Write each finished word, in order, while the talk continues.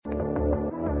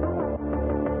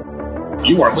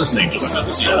You are listening to the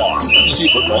Fantasy Alarm Fantasy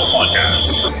Football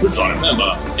Podcast with John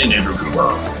Pemba and Andrew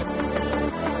Cooper.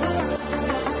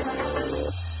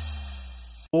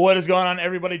 What is going on,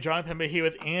 everybody? John Pemba here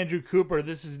with Andrew Cooper.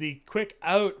 This is the Quick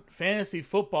Out Fantasy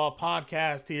Football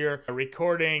Podcast here,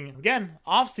 recording, again,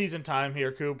 off-season time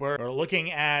here, Cooper. We're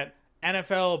looking at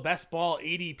NFL best ball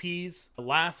ADPs.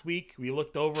 Last week, we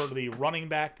looked over the running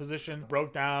back position,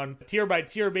 broke down tier by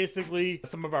tier, basically,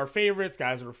 some of our favorites,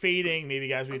 guys we're fading, maybe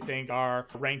guys we think are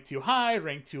ranked too high,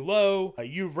 ranked too low.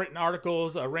 You've written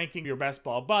articles ranking your best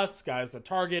ball busts, guys to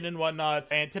target and whatnot.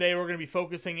 And today, we're going to be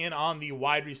focusing in on the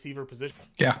wide receiver position.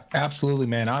 Yeah, absolutely,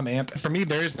 man. I'm amped. For me,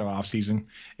 there is no offseason.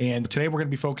 And today, we're going to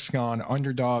be focusing on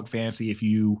Underdog Fantasy. If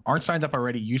you aren't signed up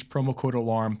already, use promo code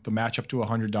ALARM. The match up to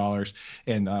 $100.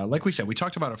 And like we said, we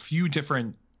talked about a few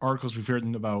different articles we've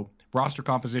written about roster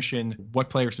composition, what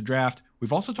players to draft.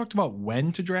 We've also talked about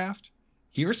when to draft.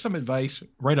 Here's some advice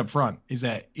right up front, is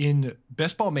that in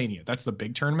Best Ball Mania, that's the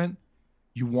big tournament,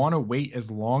 you want to wait as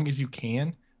long as you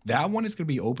can. That one is going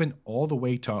to be open all the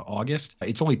way to August.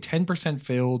 It's only 10%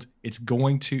 filled. It's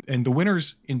going to, and the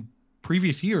winners in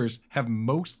previous years have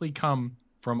mostly come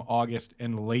from August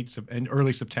and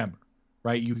early September.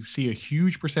 Right, you see a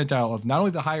huge percentile of not only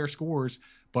the higher scores,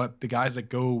 but the guys that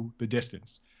go the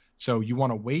distance. So you want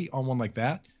to wait on one like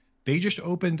that. They just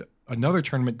opened another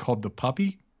tournament called the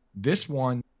Puppy. This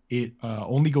one, it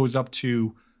only goes up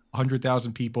to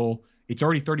 100,000 people. It's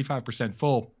already 35%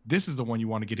 full. This is the one you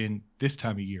want to get in this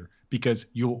time of year because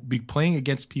you'll be playing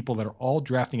against people that are all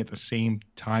drafting at the same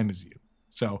time as you.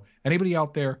 So anybody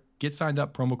out there, get signed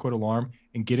up, promo code ALARM,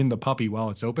 and get in the Puppy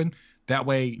while it's open. That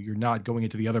way, you're not going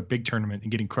into the other big tournament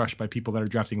and getting crushed by people that are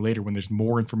drafting later when there's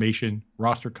more information,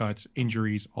 roster cuts,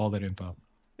 injuries, all that info.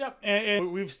 Yep,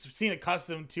 and we've seen it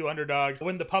custom to Underdog.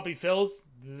 When the Puppy fills,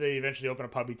 they eventually open a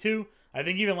Puppy 2. I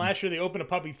think even last year they opened a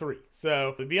Puppy 3.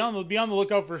 So be on the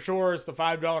lookout for sure. It's the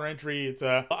 $5 entry. It's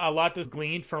a lot that's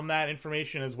gleaned from that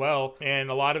information as well. And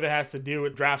a lot of it has to do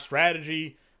with draft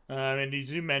strategy. And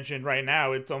as you mentioned right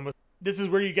now, it's almost... This is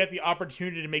where you get the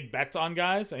opportunity to make bets on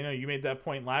guys. I know you made that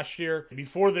point last year.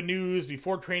 Before the news,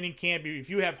 before training camp, if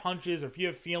you have hunches or if you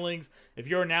have feelings, if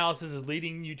your analysis is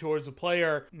leading you towards a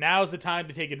player, now's the time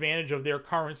to take advantage of their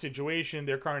current situation,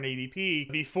 their current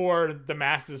ADP, before the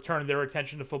masses turn their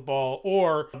attention to football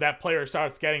or that player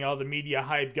starts getting all the media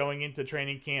hype going into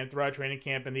training camp, throughout training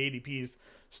camp, and the ADPs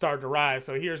start to rise.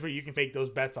 So here's where you can make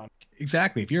those bets on.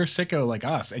 Exactly. If you're a sicko like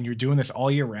us and you're doing this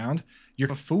all year round,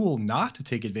 you're a fool not to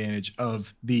take advantage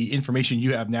of the information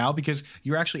you have now because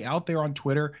you're actually out there on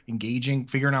Twitter engaging,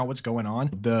 figuring out what's going on.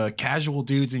 The casual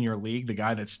dudes in your league, the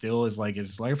guy that still is like,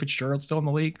 is Larry Fitzgerald still in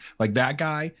the league? Like that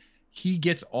guy, he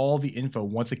gets all the info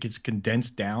once it gets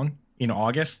condensed down in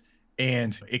August.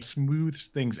 And it smooths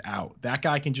things out. That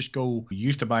guy can just go,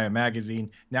 used to buy a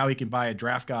magazine. Now he can buy a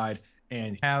draft guide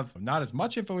and have not as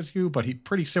much info as you, but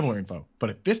pretty similar info. But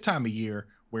at this time of year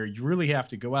where you really have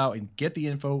to go out and get the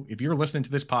info, if you're listening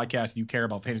to this podcast, you care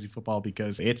about fantasy football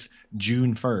because it's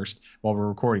June 1st while we're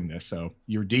recording this. So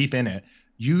you're deep in it.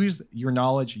 Use your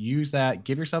knowledge, use that,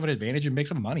 give yourself an advantage and make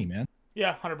some money, man.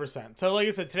 Yeah, 100%. So like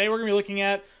I said, today we're going to be looking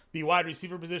at the wide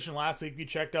receiver position. Last week we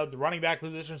checked out the running back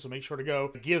position, so make sure to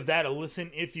go give that a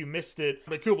listen if you missed it.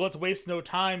 But cool, let's waste no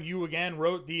time. You again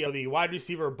wrote the wide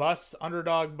receiver bust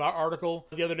Underdog article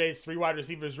the other day. It's 3 wide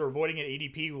receivers you're avoiding at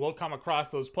ADP. We'll come across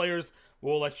those players.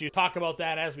 We'll let you talk about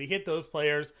that as we hit those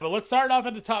players. But let's start off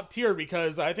at the top tier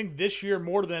because I think this year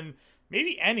more than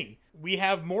maybe any, we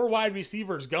have more wide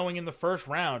receivers going in the first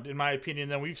round, in my opinion,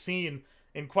 than we've seen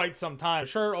in quite some time.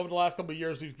 Sure, over the last couple of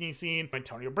years, we've seen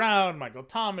Antonio Brown, Michael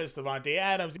Thomas, Devontae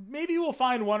Adams. Maybe we'll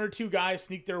find 1 or 2 guys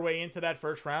sneak their way into that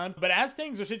first round. But as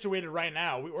things are situated right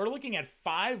now, we're looking at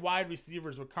 5 wide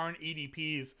receivers with current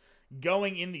ADPs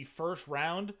going in the first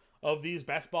round of these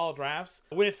best ball drafts,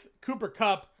 with Cooper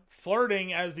Kupp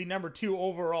flirting as the number 2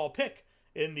 overall pick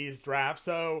in these drafts.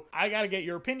 So I got to get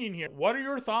your opinion here. What are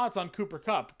your thoughts on Cooper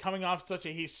Kupp coming off such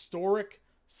a historic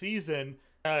season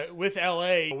with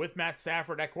LA, with Matt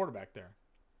Stafford at quarterback there?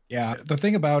 Yeah, the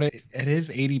thing about it, at his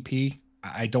ADP,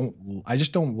 I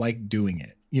just don't like doing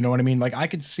it. You know what I mean? Like I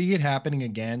could see it happening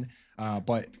again,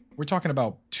 but we're talking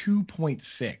about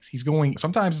 2.6. He's going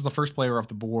sometimes as the first player off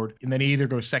the board, and then he either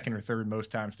goes second or third most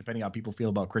times, depending how people feel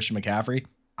about Christian McCaffrey.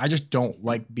 I just don't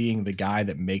like being the guy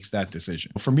that makes that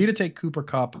decision. For me to take Cooper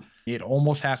Kupp, it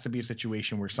almost has to be a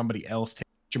situation where somebody else takes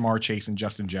Jamar Chase and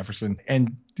Justin Jefferson.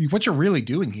 And what you're really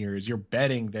doing here is you're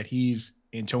betting that he's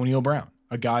Antonio Brown,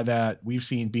 a guy that we've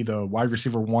seen be the wide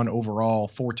receiver 1 overall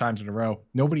 4 times in a row.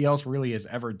 Nobody else really has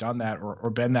ever done that or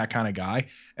been that kind of guy.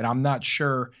 And I'm not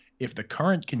sure if the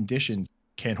current conditions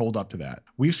can hold up to that.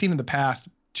 We've seen in the past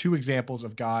two examples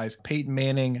of guys, Peyton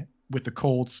Manning with the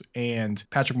Colts and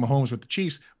Patrick Mahomes with the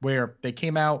Chiefs, where they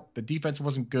came out, the defense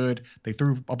wasn't good. They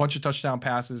threw a bunch of touchdown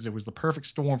passes. It was the perfect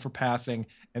storm for passing.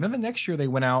 And then the next year they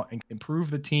went out and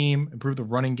improved the team, improved the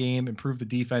running game, improved the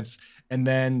defense. And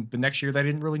then the next year they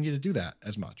didn't really need to do that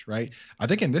as much, right? I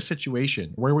think in this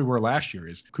situation, where we were last year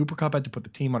is Cooper Kupp had to put the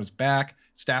team on his back.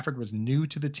 Stafford was new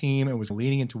to the team and was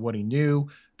leaning into what he knew.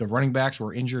 The running backs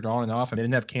were injured on and off, and they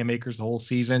didn't have Cam Akers the whole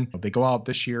season. They go out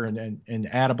this year and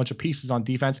add a bunch of pieces on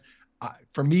defense.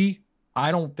 For me,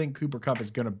 I don't think Cooper Kupp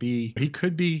is going to be – he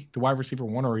could be the wide receiver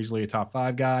one or easily a top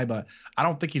 5 guy, but I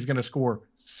don't think he's going to score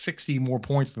 60 more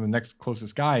points than the next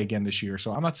closest guy again this year.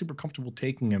 So I'm not super comfortable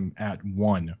taking him at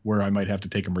 1 where I might have to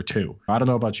take him or 2. I don't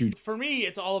know about you. For me,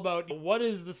 it's all about what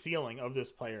is the ceiling of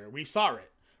this player. We saw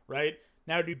it, right?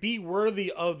 Now, to be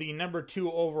worthy of the number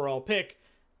 2 overall pick,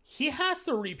 he has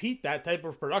to repeat that type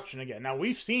of production again. Now,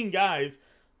 we've seen guys –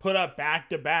 put up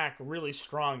back-to-back really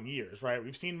strong years, right?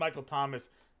 We've seen Michael Thomas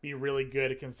be really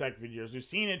good at consecutive years. We've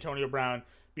seen Antonio Brown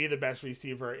be the best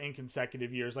receiver in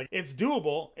consecutive years. Like, it's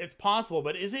doable, it's possible,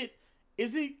 but is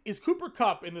Cooper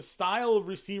Kupp in the style of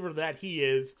receiver that he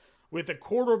is with a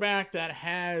quarterback that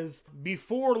has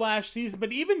before last season,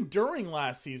 but even during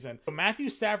last season,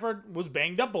 Matthew Stafford was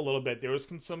banged up a little bit. There was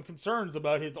some concerns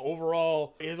about his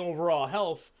overall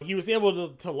health. He was able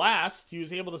to last. He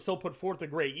was able to still put forth a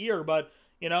great year, but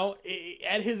you know,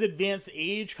 at his advanced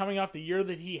age, coming off the year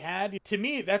that he had, to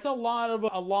me, that's a lot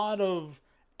of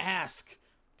ask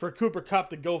for Cooper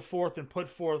Kupp to go forth and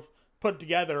put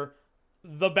together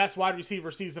the best wide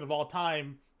receiver season of all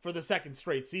time for the second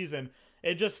straight season.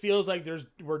 It just feels like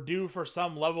we're due for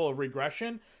some level of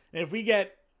regression. And if we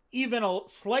get even a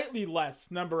slightly less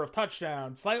number of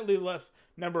touchdowns, slightly less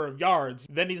number of yards,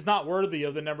 then he's not worthy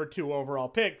of the number 2 overall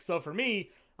pick. So for me,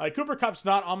 Cooper Kupp's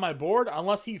not on my board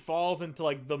unless he falls into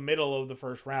like the middle of the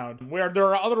first round where there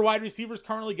are other wide receivers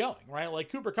currently going, right?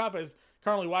 Like Cooper Kupp is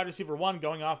currently wide receiver 1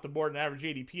 going off the board, an average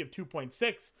ADP of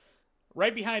 2.6.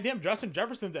 Right behind him, Justin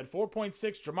Jefferson's at 4.6.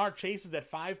 Jamar Chase is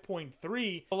at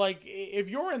 5.3. Like, if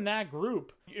you're in that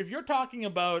group, if you're talking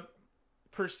about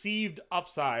perceived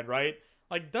upside, right?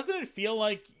 Like, doesn't it feel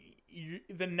like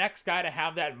the next guy to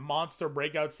have that monster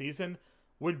breakout season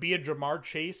would be a Jamar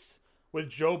Chase with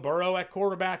Joe Burrow at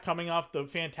quarterback coming off the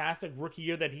fantastic rookie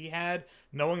year that he had,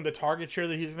 knowing the target share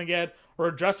that he's going to get,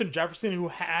 or Justin Jefferson who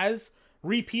has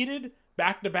repeated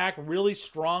back-to-back really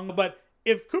strong. But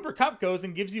if Cooper Kupp goes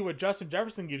and gives you what Justin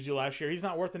Jefferson gives you last year, he's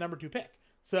not worth the number 2 pick.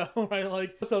 So,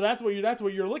 right, so that's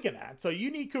what you're looking at. So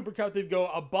you need Cooper Kupp to go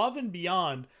above and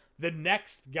beyond the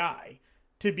next guy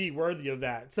to be worthy of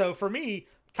that. So for me,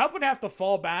 Kupp would have to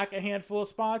fall back a handful of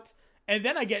spots. And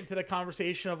then I get into the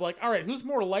conversation of like, all right, who's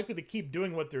more likely to keep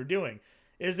doing what they're doing?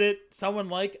 Is it someone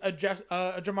like a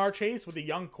Jamar Chase with a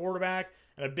young quarterback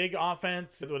and a big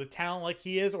offense with a talent like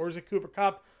he is? Or is it Cooper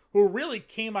Kupp, who really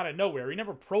came out of nowhere? He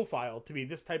never profiled to be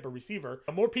this type of receiver.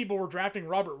 More people were drafting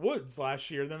Robert Woods last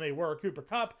year than they were Cooper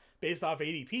Kupp based off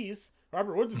ADPs.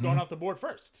 Robert Woods is going off the board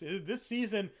first. This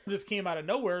season just came out of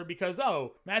nowhere because,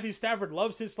 Matthew Stafford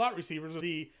loves his slot receivers.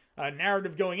 The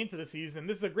narrative going into the season,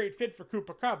 this is a great fit for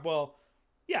Cooper Kupp. Well,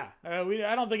 yeah,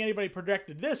 I don't think anybody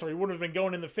projected this, or he would have been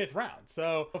going in the 5th round.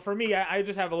 So for me, I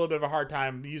just have a little bit of a hard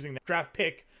time using the draft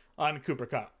pick on Cooper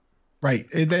Kupp.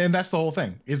 Right, and that's the whole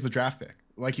thing, is the draft pick.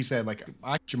 Like you said, like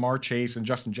Jamar Chase and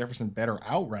Justin Jefferson better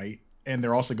outright, and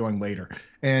they're also going later.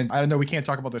 And I know we can't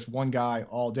talk about this one guy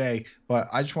all day, but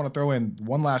I just want to throw in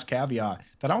one last caveat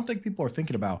that I don't think people are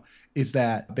thinking about, is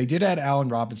that they did add Allen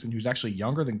Robinson, who's actually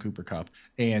younger than Cooper Kupp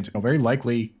and very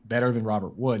likely better than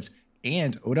Robert Woods.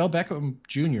 And Odell Beckham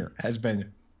Jr. has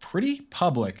been pretty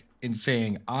public in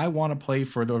saying, I want to play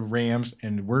for the Rams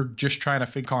and we're just trying to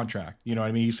fit contract. You know what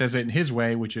I mean? He says it in his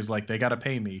way, which is like, they got to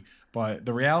pay me. But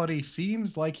the reality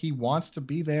seems like he wants to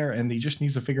be there and he just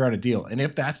needs to figure out a deal. And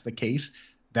if that's the case,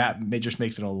 that just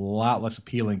makes it a lot less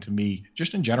appealing to me,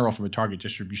 just in general from a target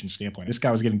distribution standpoint. This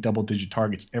guy was getting double-digit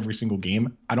targets every single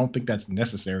game. I don't think that's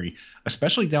necessary,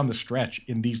 especially down the stretch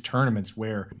in these tournaments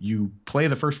where you play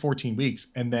the first 14 weeks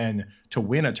and then to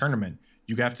win a tournament,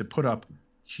 you have to put up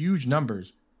huge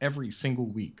numbers every single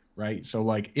week, right? So,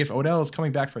 like, if Odell is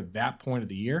coming back for that point of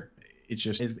the year,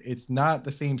 it's not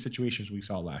the same situation as we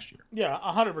saw last year. Yeah,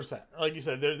 100%. Like you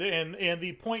said, and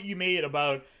the point you made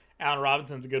about Allen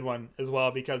Robinson's a good one as well,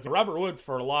 because Robert Woods,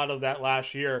 for a lot of that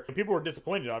last year, people were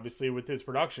disappointed, obviously, with his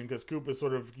production because Coop was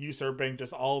sort of usurping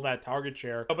just all of that target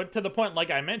share. But to the point, like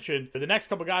I mentioned, the next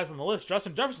couple guys on the list,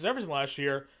 Justin Jefferson last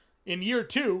year, in year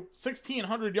 2,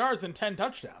 1,600 yards and 10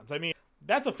 touchdowns. I mean,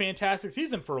 that's a fantastic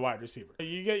season for a wide receiver.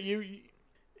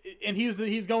 and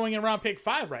he's going in around pick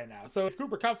 5 right now. So if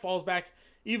Cooper Kupp falls back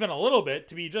even a little bit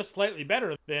to be just slightly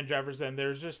better than Jefferson,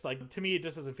 there's just like, to me, it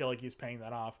just doesn't feel like he's paying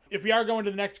that off. If we are going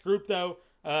to the next group though,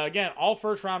 again, all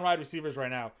first round wide receivers right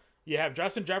now. You have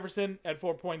Justin Jefferson at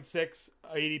 4.6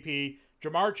 ADP,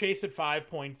 Jamar Chase at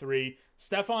 5.3,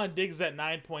 Stephon Diggs at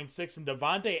 9.6, and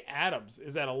Davante Adams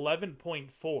is at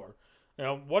 11.4.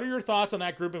 What are your thoughts on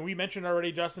that group? And we mentioned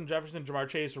already Justin Jefferson, Jamar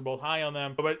Chase were both high on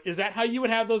them. But is that how you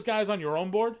would have those guys on your own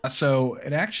board? So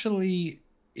it actually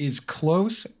is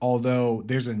close, although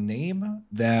there's a name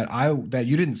that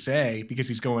you didn't say because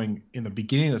he's going in the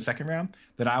beginning of the second round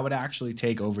that I would actually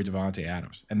take over Davante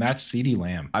Adams, and that's CeeDee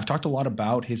Lamb. I've talked a lot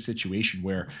about his situation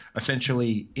where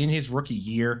essentially in his rookie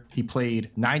year he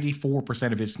played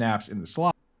 94% of his snaps in the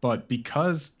slot. But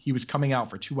because he was coming out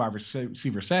for 2 wide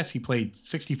receiver sets, he played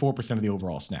 64% of the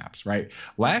overall snaps, right?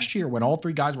 Last year, when all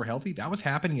 3 guys were healthy, that was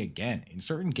happening again. In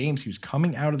certain games, he was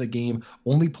coming out of the game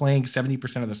only playing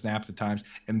 70% of the snaps at times,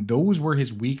 and those were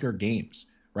his weaker games,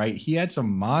 right? He had some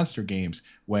monster games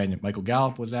when Michael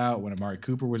Gallup was out, when Amari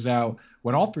Cooper was out.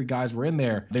 When all 3 guys were in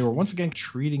there, they were once again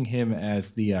treating him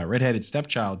as the redheaded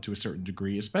stepchild to a certain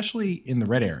degree, especially in the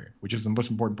red area, which is the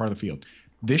most important part of the field.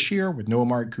 This year, with no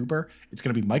Amari Cooper, it's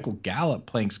going to be Michael Gallup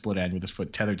playing split end with his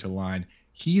foot tethered to the line.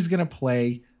 He's going to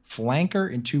play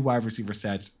flanker in 2 wide receiver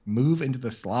sets, move into the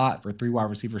slot for 3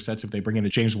 wide receiver sets if they bring in a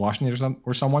James Washington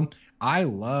or someone. I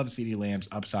love CeeDee Lamb's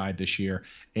upside this year.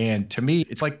 And to me,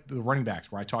 it's like the running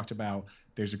backs where I talked about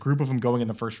there's a group of them going in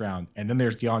the first round, and then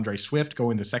there's DeAndre Swift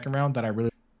going in the second round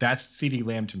that's CeeDee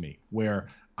Lamb to me, where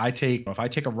if I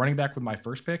take a running back with my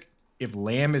first pick, if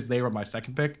Lamb is there with my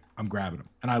second pick, I'm grabbing him.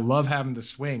 And I love having the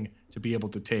swing to be able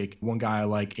to take one guy I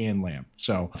like and Lamb.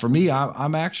 So for me,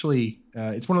 I'm actually,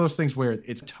 it's one of those things where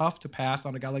it's tough to pass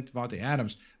on a guy like Davante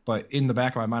Adams, but in the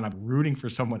back of my mind, I'm rooting for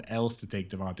someone else to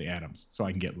take Davante Adams so I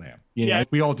can get Lamb. You know,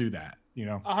 we all do that.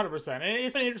 100%. And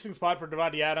it's an interesting spot for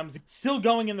Davante Adams. Still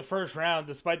going in the first round,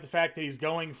 despite the fact that he's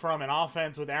going from an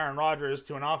offense with Aaron Rodgers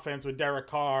to an offense with Derek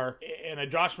Carr and a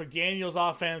Josh McDaniels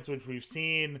offense, which we've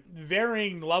seen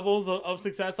varying levels of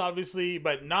success, obviously,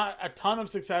 but not a ton of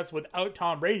success without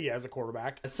Tom Brady as a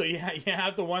quarterback. So you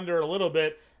have to wonder a little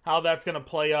bit how that's going to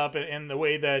play up and the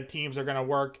way that teams are going to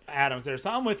work Adams there. So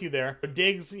I'm with you there. But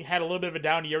Diggs had a little bit of a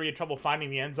down year. He had trouble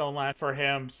finding the end zone line for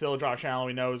him. Still, Josh Allen,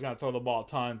 we know, is going to throw the ball a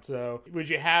ton. So would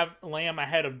you have Lamb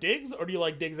ahead of Diggs, or do you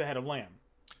like Diggs ahead of Lamb?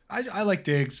 I like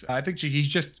Diggs. I think he's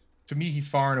just, to me, he's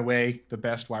far and away the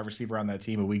best wide receiver on that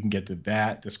team, and we can get to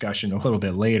that discussion a little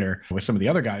bit later with some of the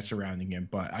other guys surrounding him.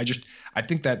 But I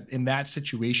think that in that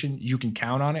situation, you can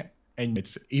count on it. And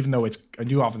it's, even though it's a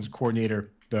new offensive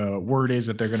coordinator, the word is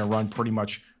that they're going to run pretty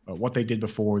much what they did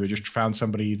before. They just found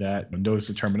somebody that knows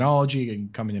the terminology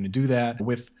and come in and do that.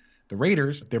 With the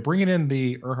Raiders, they're bringing in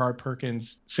the Erhard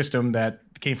Perkins system that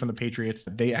came from the Patriots.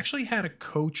 They actually had a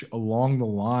coach along the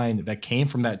line that came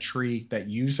from that tree that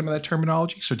used some of that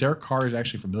terminology. So Derek Carr is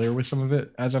actually familiar with some of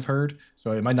it, as I've heard.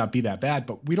 So it might not be that bad,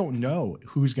 but we don't know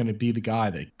who's going to be the guy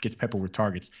that gets peppered with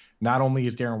targets. Not only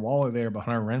is Darren Waller there, but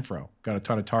Hunter Renfrow got a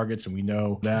ton of targets, and we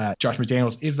know that Josh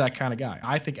McDaniels is that kind of guy.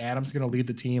 I think Adams is going to lead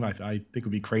the team. I think it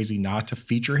would be crazy not to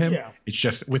feature him. Yeah. It's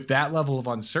just with that level of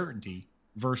uncertainty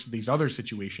versus these other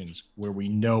situations where we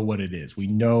know what it is. We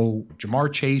know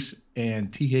Jamar Chase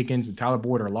and T. Higgins and Tyler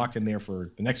Boyd are locked in there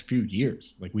for the next few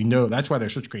years. Like, we know that's why they're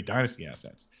such great dynasty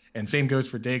assets. And same goes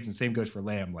for Diggs and same goes for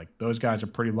Lamb. Like, those guys are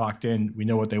pretty locked in. We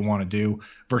know what they want to do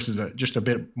versus just a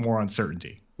bit more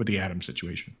uncertainty with the Adams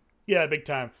situation. Yeah, big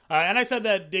time. And I said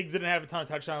that Diggs didn't have a ton of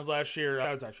touchdowns last year.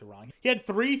 I was actually wrong. He had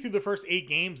 3 through the first 8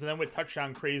 games and then went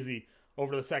touchdown crazy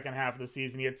over the second half of the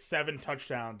season. He had 7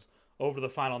 touchdowns over the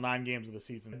final 9 games of the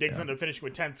season. Diggs ended up finishing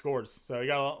with 10 scores. So he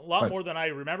got a lot more than I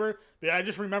remember. But I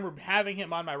just remember having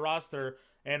him on my roster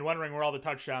and wondering where all the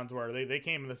touchdowns were. They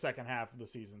came in the second half of the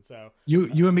season. So you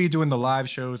and me doing the live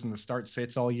shows and the start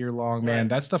sits all year long, man,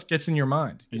 that stuff gets in your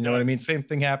mind. You know what I mean? Same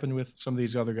thing happened with some of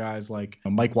these other guys like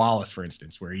Mike Wallace, for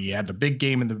instance, where he had the big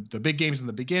game and the big games in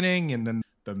the beginning and then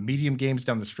the medium games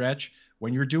down the stretch.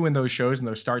 When you're doing those shows and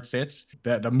those start sits,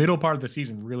 the middle part of the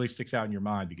season really sticks out in your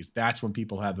mind because that's when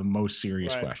people have the most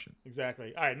serious questions.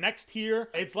 Exactly. All right, next here,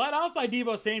 it's led off by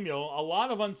Deebo Samuel. A lot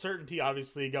of uncertainty,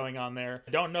 obviously, going on there.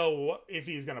 Don't know if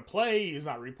he's going to play. He's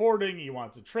not reporting. He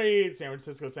wants to trade. San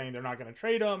Francisco saying they're not going to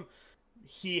trade him.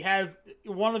 He has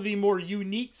one of the more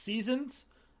unique seasons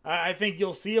I think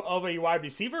you'll see of a wide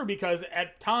receiver because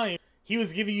at times he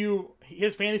was giving you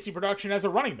his fantasy production as a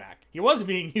running back. He wasn't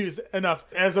being used enough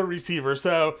as a receiver.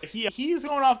 So he's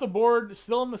going off the board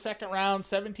still in the second round.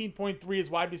 17.3 is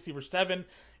wide receiver 7.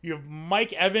 You have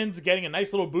Mike Evans getting a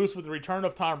nice little boost with the return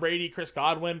of Tom Brady. Chris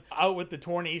Godwin out with the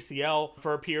torn ACL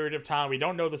for a period of time. We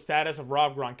don't know the status of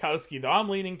Rob Gronkowski, though I'm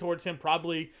leaning towards him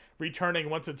probably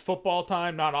returning once it's football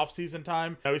time, not off-season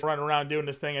time. He's running around doing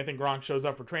this thing. I think Gronk shows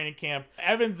up for training camp.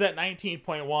 Evans at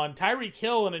 19.1. Tyreek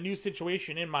Hill in a new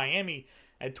situation in Miami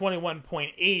at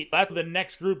 21.8. That's the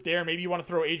next group there. Maybe you want to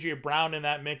throw A.J. Brown in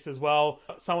that mix as well.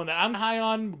 Someone that I'm high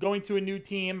on going to a new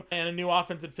team and a new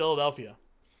offense in Philadelphia.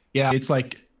 Yeah, it's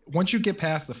like once you get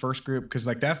past the first group, because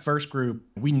like that first group,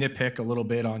 we nitpick a little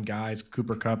bit on guys,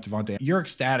 Cooper Kupp, Devontae. You're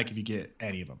ecstatic if you get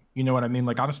any of them. You know what I mean?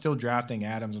 Like I'm still drafting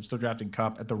Adams. I'm still drafting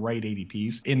Kupp at the right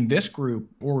ADPs. In this group,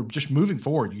 or just moving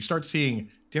forward, you start seeing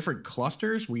different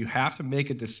clusters where you have to make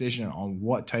a decision on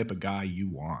what type of guy you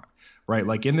want, right?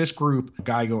 Like in this group,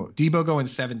 Debo going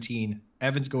 17,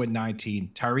 Evans going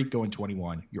 19, Tyreek going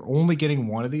 21. You're only getting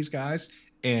one of these guys,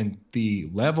 and the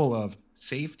level of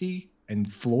safety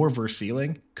and floor versus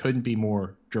ceiling couldn't be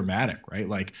more dramatic, right?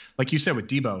 Like you said with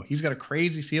Debo, he's got a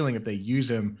crazy ceiling if they use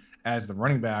him as the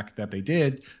running back that they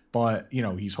did, but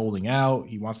he's holding out.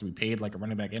 He wants to be paid like a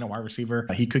running back and a wide receiver.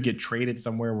 He could get traded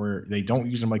somewhere where they don't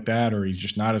use him like that, or he's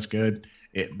just not as good.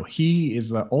 He is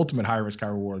the ultimate high risk, high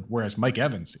reward, whereas Mike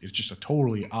Evans is just a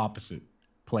totally opposite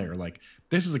player. Like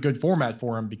this is a good format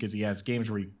for him because he has games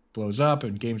where he blows up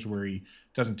and games where he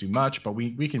doesn't do much, but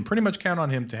we can pretty much count on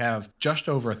him to have just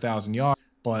over 1,000 yards,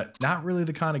 but not really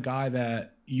the kind of guy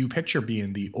that you picture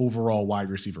being the overall wide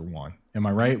receiver 1. Am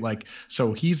I right? Like,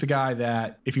 so he's the guy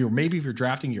that if you're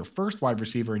drafting your first wide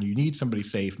receiver and you need somebody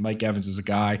safe, Mike Evans is a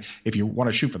guy. If you want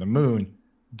to shoot for the moon,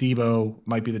 Debo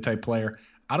might be the type player.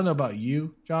 I don't know about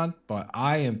you, John, but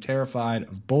I am terrified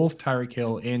of both Tyreek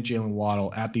Hill and Jalen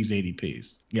Waddle at these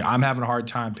ADPs. Yeah, I'm having a hard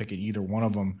time picking either one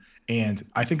of them. And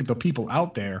I think the people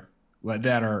out there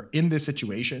that are in this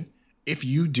situation, if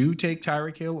you do take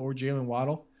Tyreek Hill or Jalen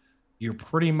Waddle, you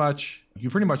pretty much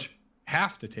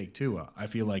have to take Tua. I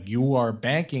feel like you are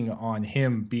banking on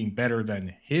him being better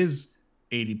than his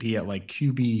ADP at like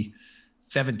QB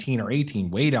 17 or 18,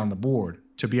 way down the board,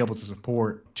 to be able to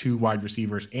support 2 wide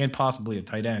receivers and possibly a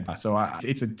tight end. So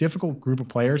it's a difficult group of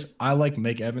players. I like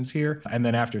Mike Evans here. And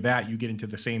then after that, you get into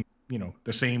the same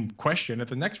question at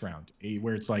the next round,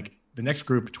 where it's like the next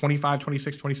group, 25,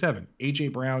 26, 27, A.J.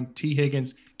 Brown, T.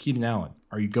 Higgins, Keenan Allen.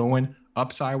 Are you going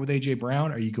upside with A.J.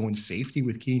 Brown? Are you going safety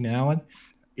with Keenan Allen?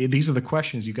 These are the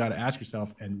questions you got to ask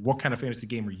yourself, and what kind of fantasy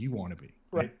gamer you want to be.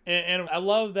 Right. And I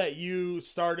love that you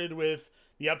started with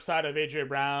the upside of A.J.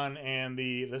 Brown and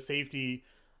the safety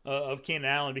of Keenan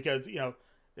Allen, because,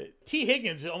 T.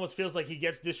 Higgins almost feels like he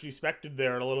gets disrespected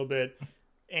there a little bit.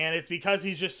 And it's because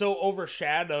he's just so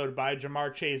overshadowed by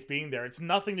Ja'Marr Chase being there. It's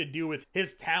nothing to do with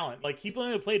his talent. Like, he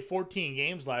only played 14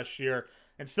 games last year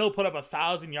and still put up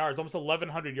 1,000 yards, almost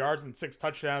 1,100 yards and 6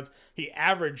 touchdowns. He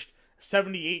averaged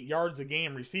 78 yards a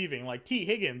game receiving. Like, T.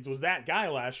 Higgins was that guy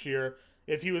last year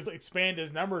if he was expand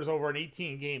his numbers over an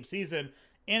 18-game season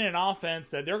in an offense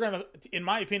that they're going to, in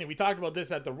my opinion, we talked about this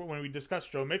when we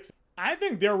discussed Joe Mixon. I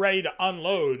think they're ready to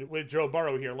unload with Joe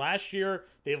Burrow here. Last year,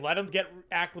 they let him get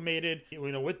acclimated.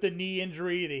 With the knee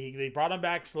injury, they brought him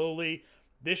back slowly.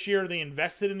 This year, they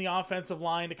invested in the offensive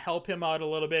line to help him out a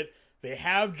little bit. They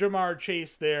have Ja'Marr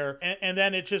Chase there. And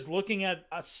then it's just looking at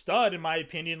a stud, in my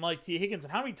opinion, like T. Higgins.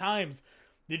 And how many times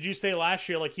did you say last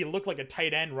year, like, he looked like a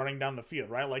tight end running down the field,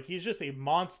 right? Like, he's just a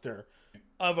monster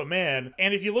of a man.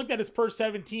 And if you looked at his per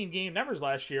 17 game numbers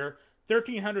last year,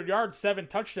 1,300 yards, 7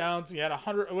 touchdowns. He had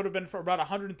 100. It would have been for about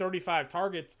 135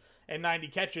 targets and 90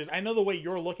 catches. I know the way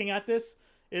you're looking at this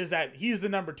is that he's the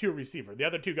number 2 receiver. The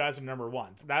other 2 guys are number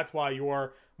 1. That's why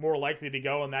you're more likely to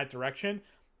go in that direction.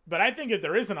 But I think if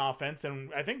there is an offense,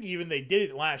 and I think even they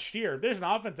did it last year, if there's an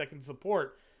offense that can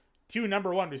support 2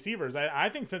 number 1 receivers, I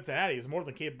think Cincinnati is more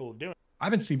than capable of doing it.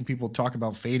 I've been seeing people talk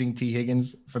about fading T.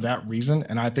 Higgins for that reason,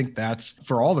 and I think that's,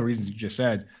 for all the reasons you just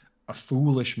said, a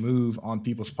foolish move on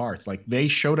people's parts. Like, they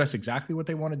showed us exactly what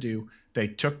they want to do. They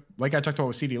took, like I talked about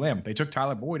with CeeDee Lamb, they took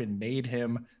Tyler Boyd and made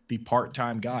him the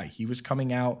part-time guy. He was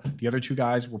coming out. The other 2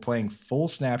 guys were playing full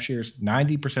snap shares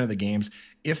 90% of the games.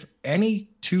 If any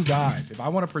 2 guys, if I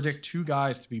want to predict 2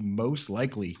 guys to be most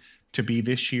likely to be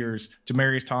this year's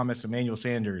Demaryius Thomas, Emmanuel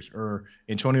Sanders, or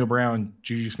Antonio Brown,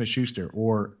 Juju Smith-Schuster,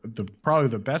 or probably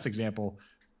the best example,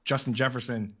 Justin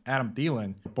Jefferson, Adam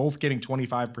Thielen, both getting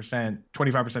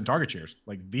 25% target shares.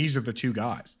 Like, these are the 2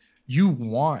 guys. You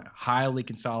want highly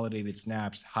consolidated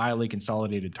snaps, highly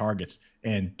consolidated targets.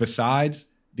 And besides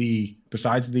the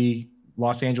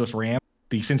Los Angeles Rams,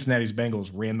 the Cincinnati Bengals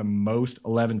ran the most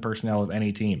 11 personnel of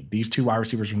any team. These two wide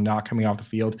receivers are not coming off the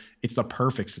field. It's the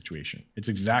perfect situation. It's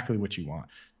exactly what you want.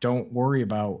 Don't worry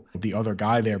about the other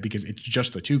guy there because it's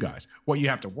just the two guys. What you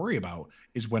have to worry about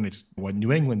is when it's what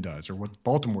New England does or what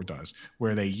Baltimore does,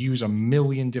 where they use a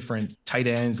million different tight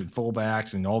ends and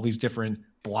fullbacks and all these different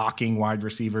blocking wide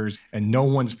receivers, and no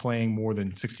one's playing more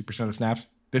than 60% of the snaps.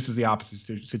 This is the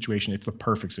opposite situation. It's the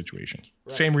perfect situation.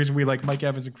 Right. Same reason we like Mike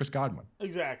Evans and Chris Godwin.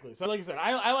 Exactly. So like I said,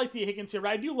 I like the Higgins here,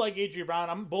 but I do like A.J. Brown.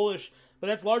 I'm bullish, but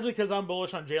that's largely because I'm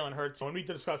bullish on Jalen Hurts. So when we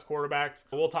discuss quarterbacks,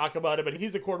 we'll talk about it, but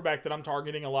he's a quarterback that I'm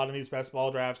targeting a lot in these best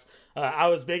ball drafts. I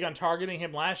was big on targeting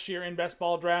him last year in best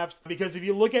ball drafts because if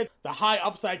you look at the high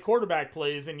upside quarterback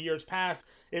plays in years past,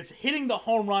 it's hitting the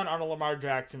home run on a Lamar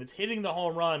Jackson. It's hitting the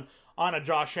home run on a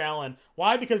Josh Allen.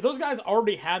 Why? Because those guys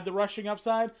already had the rushing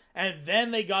upside, and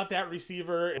then they got that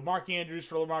receiver. Mark Andrews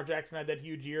for Lamar Jackson had that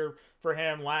huge year for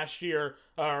him last year.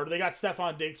 Or they got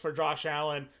Stephon Diggs for Josh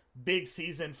Allen. Big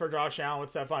season for Josh Allen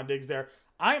with Stephon Diggs there.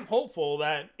 I'm hopeful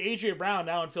that A.J. Brown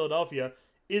now in Philadelphia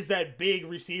is that big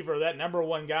receiver, that number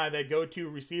one guy, that go-to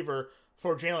receiver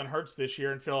for Jalen Hurts this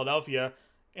year in Philadelphia.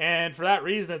 And for that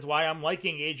reason, it's why I'm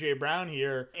liking A.J. Brown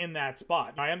here in that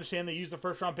spot. I understand they use the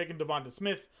first-round pick in Devonta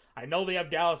Smith. I know they have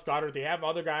Dallas Goedert. They have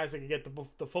other guys that can get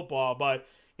the football. But,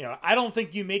 I don't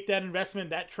think you make that investment,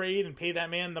 that trade, and pay that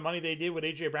man the money they did with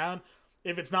A.J. Brown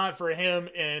if it's not for him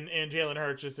and Jalen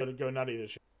Hurts just to go nutty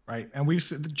this year. Right. And we've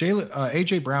said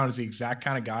A.J. Brown is the exact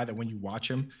kind of guy that when you watch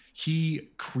him,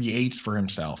 he creates for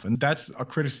himself. And that's a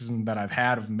criticism that I've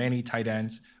had of many tight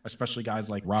ends, especially guys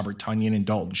like Robert Tonyan and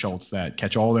Dalton Schultz that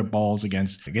catch all their balls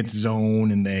against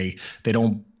zone, and they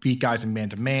don't beat guys in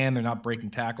man-to-man. They're not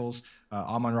breaking tackles.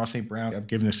 Amon-Ra St. Brown, I've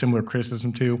given a similar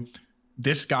criticism to.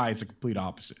 This guy is the complete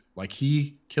opposite. Like,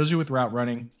 he kills you with route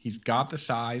running. He's got the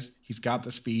size. He's got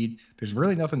the speed. There's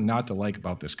really nothing not to like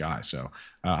about this guy. So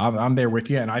I'm there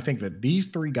with you. And I think that these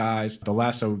three guys,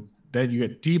 then you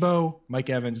get Debo, Mike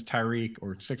Evans, Tyreek,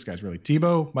 or six guys really.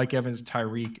 Debo, Mike Evans,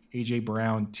 Tyreek, A.J.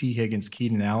 Brown, T. Higgins,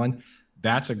 Keenan Allen.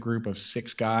 That's a group of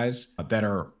six guys that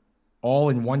are all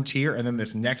in one tier. And then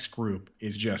this next group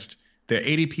is just the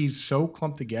ADPs so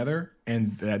clumped together,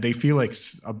 and they feel like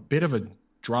a bit of a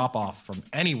drop off from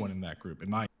anyone in that group.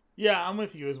 Yeah, I'm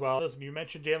with you as well. Listen, you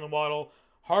mentioned Jalen Waddle.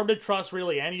 Hard to trust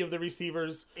really any of the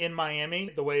receivers in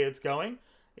Miami the way it's going.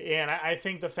 And I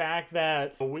think the fact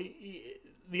that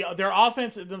their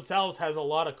offense themselves has a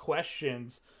lot of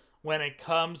questions when it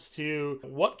comes to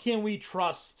what can we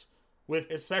trust with,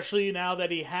 especially now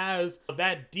that he has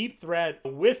that deep threat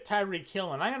with Tyreek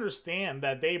Hill. And I understand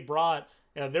that they brought,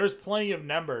 there's plenty of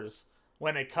numbers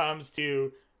when it comes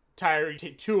to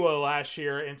Tua last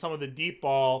year and some of the deep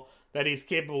ball that he's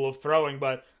capable of throwing.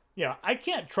 But, I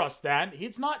can't trust that.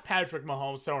 It's not Patrick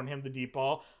Mahomes throwing him the deep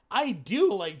ball. I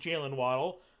do like Jalen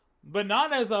Waddle, but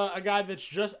not as a guy that's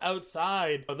just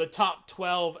outside of the top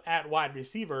 12 at wide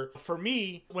receiver. For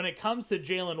me, when it comes to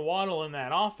Jalen Waddle in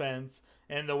that offense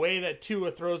and the way that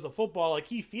Tua throws the football, like,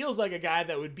 he feels like a guy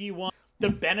that would be one to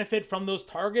benefit from those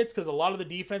targets, because a lot of the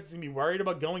defense is going to be worried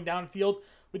about going downfield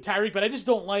with Tyreek, but I just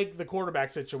don't like the quarterback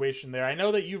situation there. I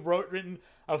know that you've written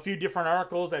a few different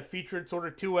articles that featured sort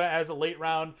of Tua as a late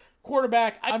round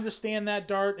quarterback. I understand that,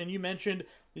 Dart, and you mentioned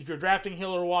if you're drafting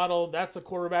Hill or Waddle, that's a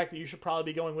quarterback that you should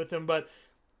probably be going with him. But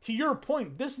to your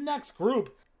point, this next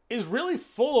group is really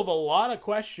full of a lot of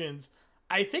questions,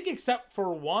 I think, except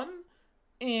for one.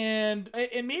 And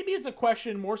maybe it's a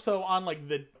question more so on like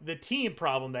the team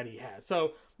problem that he has.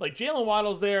 So like Jalen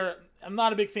Waddle's there. I'm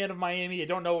not a big fan of Miami. I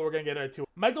don't know what we're going to get into.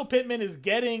 Michael Pittman is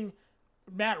getting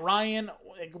Matt Ryan.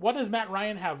 Like, what does Matt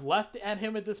Ryan have left at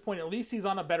him at this point? At least he's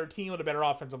on a better team with a better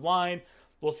offensive line.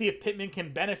 We'll see if Pittman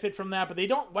can benefit from that. But they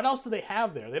don't. What else do they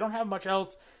have there? They don't have much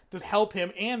else to help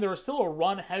him. And they're still a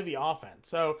run-heavy offense.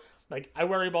 So like I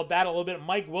worry about that a little bit.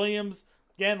 Mike Williams,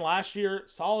 again, last year,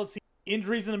 solid season.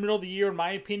 Injuries in the middle of the year, in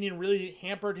my opinion, really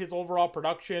hampered his overall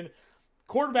production.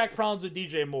 Quarterback problems with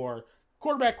DJ Moore.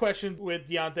 Quarterback questions with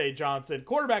Deontay Johnson.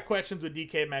 Quarterback questions with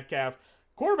DK Metcalf.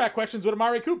 Quarterback questions with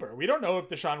Amari Cooper. We don't know if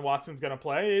Deshaun Watson's going to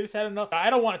play. They just had enough.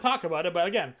 I don't want to talk about it, but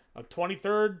again, a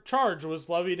 23rd charge was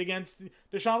levied against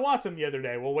Deshaun Watson the other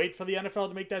day. We'll wait for the NFL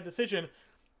to make that decision.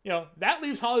 That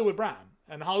leaves Hollywood Brown.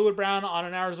 And Hollywood Brown on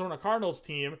an Arizona Cardinals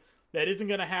team that isn't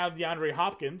going to have DeAndre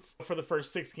Hopkins for the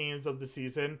first 6 games of the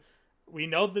season. We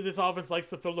know that this offense likes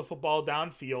to throw the football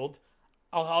downfield.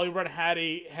 Hollywood had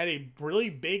a really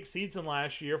big season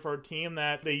last year for a team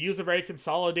that they use a very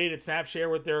consolidated snap share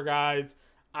with their guys.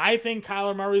 I think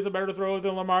Kyler Murray is a better thrower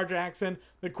than Lamar Jackson.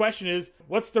 The question is,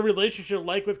 what's the relationship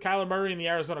like with Kyler Murray and the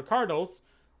Arizona Cardinals?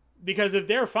 Because if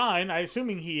they're fine, I'm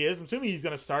assuming he's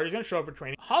going to start. He's going to show up for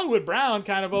training. Hollywood Brown,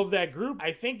 kind of that group,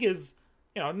 I think is,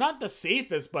 not the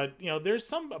safest, but, there's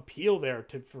some appeal there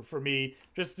for me,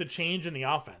 just the change in the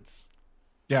offense.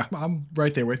 Yeah, I'm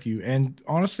right there with you. And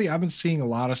honestly, I've been seeing a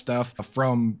lot of stuff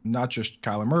from not just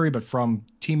Kyler Murray, but from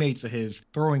teammates of his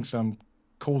throwing some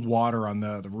cold water on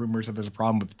the rumors that there's a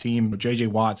problem with the team. JJ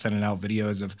Watt sending out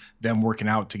videos of them working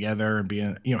out together and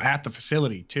being, at the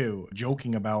facility too,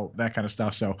 joking about that kind of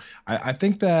stuff. So I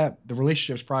think that the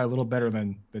relationship's probably a little better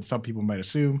than some people might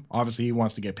assume. Obviously, he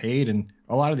wants to get paid, and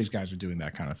a lot of these guys are doing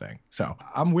that kind of thing. So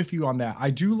I'm with you on that.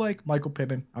 I do like Michael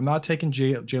Pittman. I'm not taking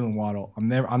Jalen Waddle. I'm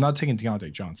not taking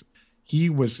Deontay Johnson. He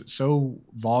was so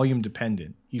volume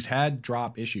dependent. He's had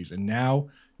drop issues, and now,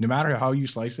 no matter how you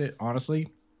slice it, honestly,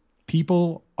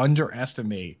 people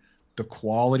underestimate the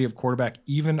quality of quarterback,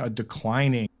 even a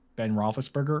declining Ben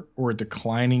Roethlisberger or a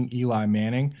declining Eli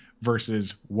Manning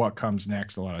versus what comes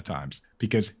next a lot of times.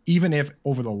 Because even if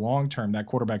over the long term that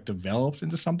quarterback develops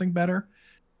into something better,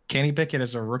 Kenny Pickett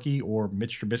as a rookie or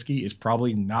Mitch Trubisky is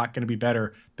probably not going to be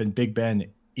better than Big Ben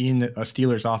in a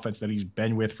Steelers offense that he's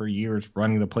been with for years,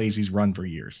 running the plays he's run for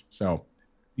years. So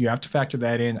you have to factor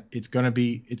that in. It's going to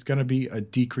be a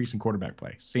decrease in quarterback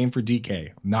play. Same for DK.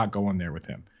 I'm not going there with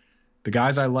him. The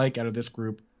guys I like out of this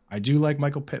group, I do like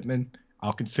Michael Pittman.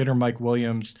 I'll consider Mike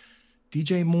Williams.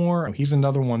 DJ Moore, he's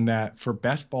another one that for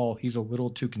best ball, he's a little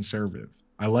too conservative.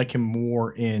 I like him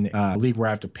more in a league where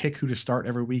I have to pick who to start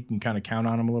every week and kind of count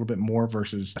on him a little bit more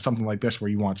versus something like this where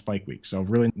you want spike week. So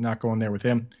really not going there with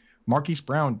him. Marquise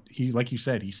Brown, he, like you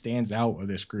said, he stands out of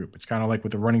this group. It's kind of like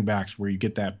with the running backs where you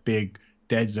get that big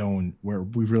dead zone where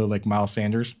we really like Miles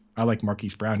Sanders. I like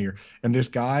Marquise Brown here. And there's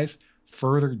guys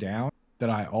further down that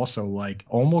I also like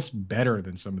almost better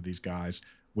than some of these guys,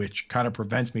 which kind of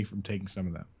prevents me from taking some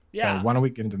of them. Yeah. So why don't we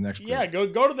get into the next group? Yeah,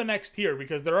 go to the next tier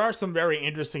because there are some very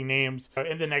interesting names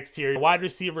in the next tier. Wide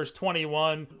receivers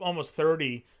 21, almost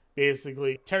 30,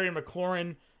 basically. Terry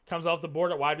McLaurin comes off the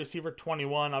board at wide receiver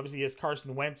 21. Obviously, he has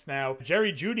Carson Wentz now.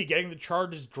 Jerry Jeudy getting the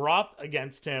charges dropped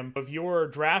against him. If you were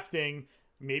drafting,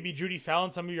 maybe Jeudy fell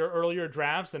in some of your earlier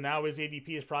drafts, and now his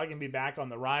ADP is probably going to be back on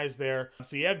the rise there.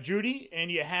 So you have Jeudy,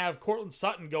 and you have Courtland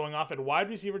Sutton going off at wide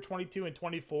receiver 22 and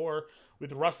 24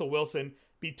 with Russell Wilson.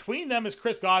 Between them is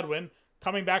Chris Godwin,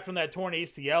 coming back from that torn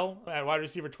ACL at wide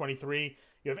receiver 23.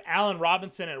 You have Allen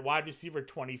Robinson at wide receiver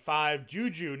 25.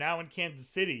 Juju now in Kansas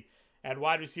City at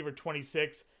wide receiver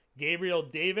 26. Gabriel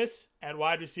Davis at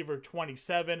wide receiver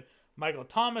 27. Michael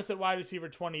Thomas at wide receiver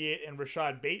 28. And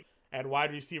Rashad Bateman at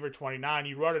wide receiver 29.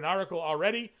 You wrote an article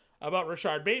already about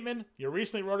Rashad Bateman. You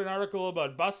recently wrote an article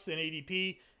about busts in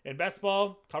ADP and best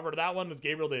ball. Covered that one was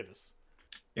Gabriel Davis.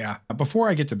 Yeah. Before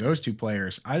I get to those two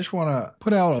players, I just want to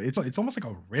put out, it's almost like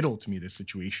a riddle to me, this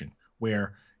situation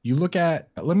where you look at,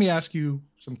 let me ask you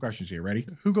some questions here. Ready?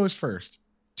 Who goes first?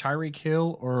 Tyreek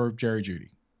Hill or Jerry Jeudy?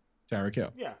 Tyreek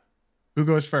Hill. Yeah. Who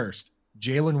goes first?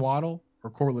 Jalen Waddle or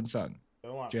Courtland Sutton?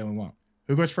 Jalen Waddle.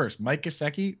 Who goes first? Mike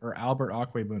Gesicki or Albert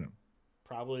Okwuegbunam?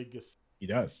 Probably Gesicki. He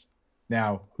does.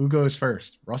 Now, who goes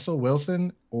first? Russell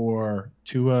Wilson or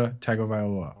Tua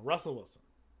Tagovailoa? Russell Wilson.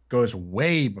 Goes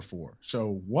way before.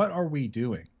 So what are we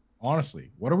doing?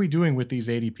 Honestly, what are we doing with these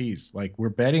ADPs? Like, we're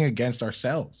betting against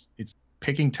ourselves. It's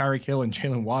picking Tyreek Hill and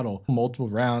Jalen Waddle multiple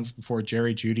rounds before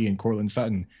Jerry Jeudy and Courtland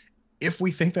Sutton. If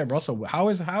we think that how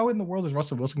in the world is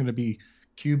Russell Wilson going to be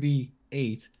QB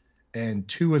 8 and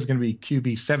Tua is going to be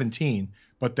QB 17,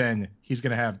 but then he's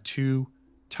going to have two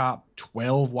top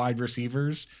 12 wide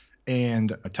receivers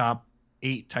and a top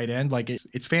 8 tight end? Like,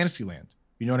 it's fantasy land.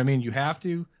 You know what I mean? You have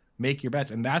to make your bets.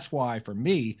 And that's why, for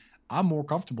me, I'm more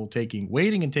comfortable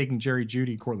waiting and taking Jerry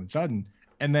Jeudy, Courtland Sutton,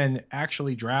 and then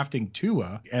actually drafting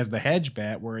Tua as the hedge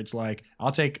bet where it's like,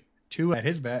 I'll take Tua at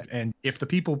his bet. And if the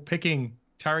people picking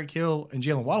Tyreek Hill and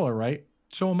Jalen Waddle are right,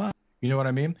 so am I. You know what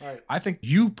I mean? Right. I think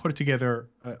you put together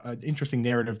an interesting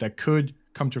narrative that could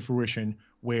come to fruition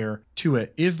where Tua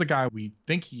is the guy we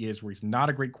think he is, where he's not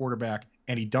a great quarterback,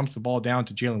 and he dumps the ball down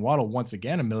to Jalen Waddle once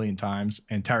again a million times,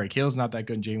 and Tyreek Hill's not that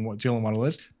good, and Jalen Waddle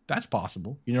is. That's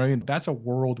possible. You know what I mean? That's a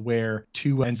world where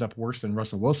Tua ends up worse than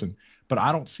Russell Wilson. But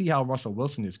I don't see how Russell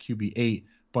Wilson is QB 8,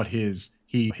 but his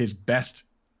best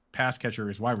pass catcher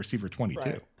is wide receiver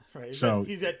 22. Right. So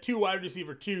he's at 2 wide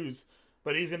receiver 2s,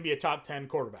 but he's going to be a top 10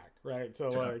 quarterback, right? So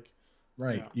like,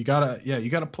 right. Yeah. You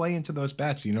gotta play into those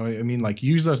bets. You know what I mean? Like,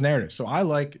 use those narratives. So I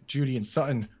like Jeudy and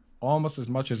Sutton almost as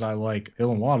much as I like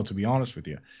Hill and Waddle, to be honest with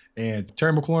you. And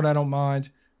Terry McLaurin, I don't mind.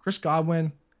 Chris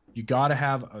Godwin, you gotta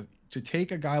have to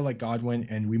take a guy like Godwin,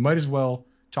 and we might as well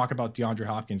talk about DeAndre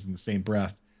Hopkins in the same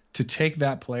breath. To take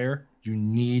that player, you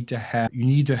need to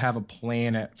have a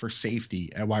plan for safety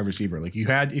at wide receiver. Like,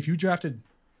 if you drafted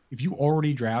if you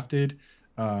already drafted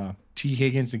T.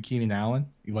 Higgins and Keenan Allen,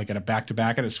 like at a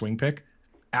back-to-back at a swing pick,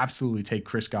 absolutely take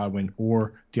Chris Godwin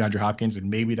or DeAndre Hopkins, and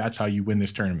maybe that's how you win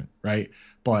this tournament, right?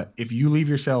 But if you leave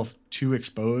yourself too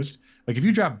exposed, like if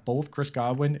you draft both Chris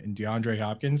Godwin and DeAndre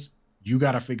Hopkins, you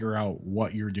got to figure out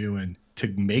what you're doing to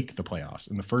make the playoffs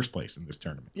in the first place in this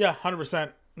tournament. Yeah,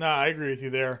 100%. No, I agree with you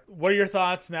there. What are your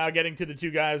thoughts now getting to the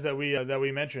two guys that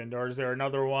we mentioned, or is there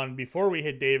another one before we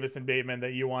hit Davis and Bateman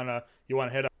that you wanna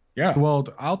hit up? Yeah, well,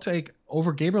 I'll take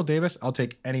over Gabriel Davis. I'll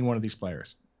take any one of these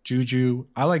players. Juju,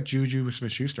 I like Juju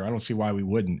Smith-Schuster. I don't see why we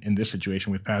wouldn't in this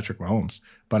situation with Patrick Mahomes.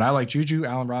 But I like Juju,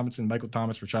 Allen Robinson, Michael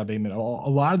Thomas, Rashad Bateman. A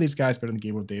lot of these guys better than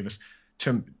Gabriel Davis.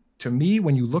 To me,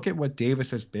 when you look at what Davis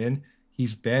has been,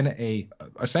 he's been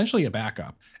essentially a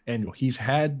backup, and he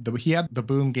had the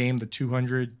boom game, the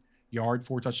 200-yard,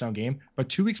 4-touchdown game. But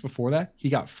 2 weeks before that, he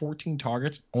got 14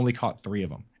 targets, only caught 3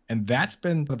 of them. And that's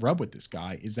been the rub with this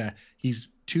guy, is that he's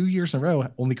 2 years in a row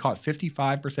only caught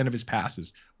 55% of his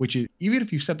passes, which is, even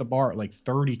if you set the bar at like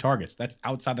 30 targets, that's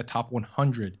outside the top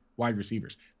 100 wide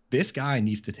receivers. This guy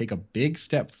needs to take a big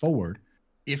step forward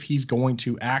if he's going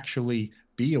to actually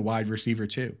be a wide receiver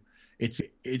too.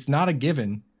 It's not a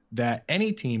given that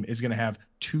any team is going to have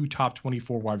 2 top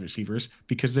 24 wide receivers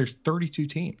because there's 32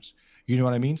 teams. You know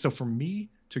what I mean? So for me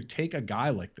to take a guy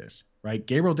like this, right,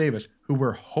 Gabriel Davis, who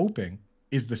we're hoping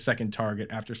is the second target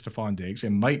after Stephon Diggs,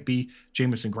 and might be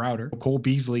Jamison Crowder, Cole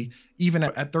Beasley, even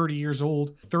at 30 years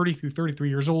old, 30 through 33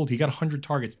 years old, he got 100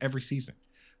 targets every season,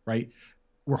 right?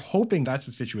 We're hoping that's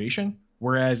the situation.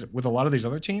 Whereas with a lot of these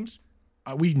other teams,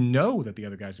 we know that the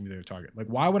other guy's gonna be their target. Like,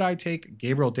 why would I take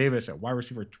Gabriel Davis at wide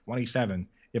receiver 27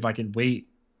 if I could wait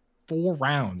 3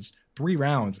 rounds,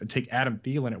 and take Adam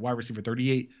Thielen at wide receiver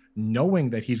 38, knowing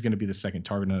that he's going to be the second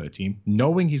target on the team,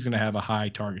 knowing he's going to have a high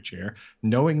target share,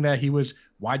 knowing that he was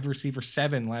wide receiver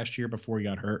 7 last year before he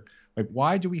got hurt? Like,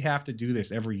 why do we have to do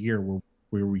this every year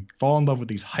where we fall in love with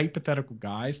these hypothetical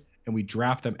guys and we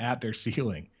draft them at their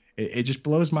ceiling? It just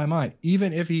blows my mind.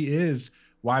 Even if he is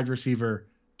wide receiver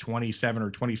 27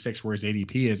 or 26 where his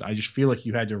ADP is, I just feel like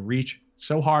you had to reach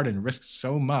so hard and risk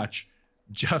so much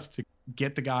just to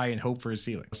get the guy and hope for his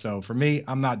ceiling. So for me,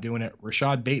 I'm not doing it.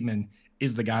 Rashad Bateman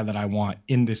is the guy that I want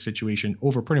in this situation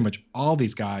over pretty much all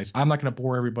these guys. I'm not going to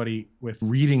bore everybody with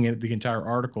reading the entire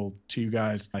article to you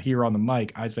guys here on the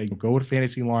mic. I'd say go to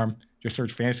Fantasy Alarm, just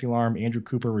search Fantasy Alarm, Andrew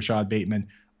Cooper, Rashad Bateman.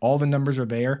 All the numbers are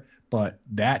there, but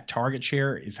that target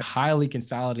share is a highly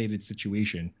consolidated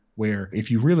situation where if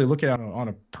you really look at it on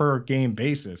a per game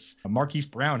basis, Marquise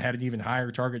Brown had an even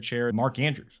higher target share than Mark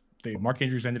Andrews. Mark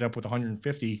Andrews ended up with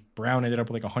 150. Brown ended up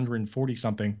with like 140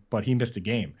 something, but he missed a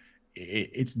game.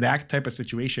 It's that type of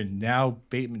situation. Now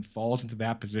Bateman falls into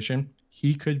that position.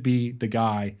 He could be the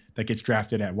guy that gets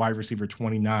drafted at wide receiver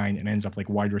 29 and ends up like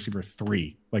wide receiver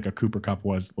 3, like a Cooper Kupp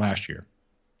was last year.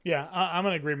 Yeah, I'm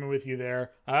in agreement with you there.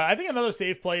 I think another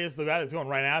safe play is the guy that's going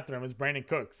right after him is Brandon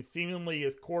Cooks. Seemingly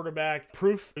his quarterback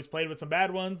proof. He's played with some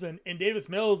bad ones, and Davis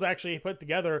Mills actually put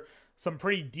together some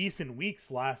pretty decent weeks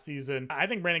last season. I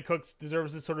think Brandon Cooks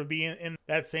deserves to sort of be in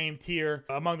that same tier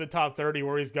among the top 30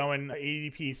 where he's going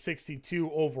ADP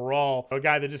 62 overall, a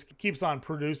guy that just keeps on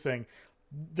producing.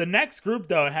 The next group,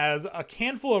 though, has a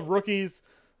handful of rookies,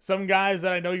 some guys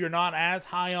that I know you're not as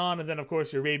high on, and then, of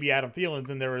course, your baby Adam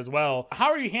Thielen's in there as well. How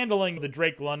are you handling the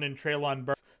Drake London, Treylon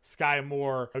Burks, Sky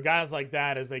Moore, guys like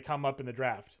that as they come up in the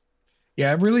draft?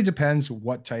 Yeah, it really depends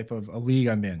what type of a league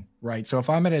I'm in, right? So if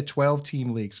I'm in a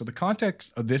 12-team league, so the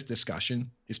context of this discussion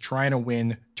is trying to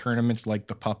win tournaments like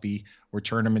the Puppy or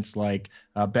tournaments like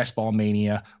Best Ball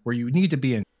Mania, where you need to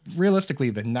be in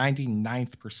realistically the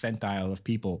 99th percentile of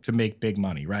people to make big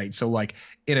money, right? So like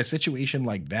in a situation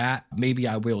like that, maybe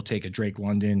I will take a Drake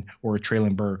London or a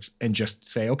Treylon Burks and just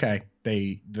say, okay,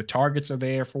 the targets are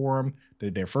there for them.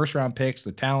 Their first round picks,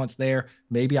 the talent's there.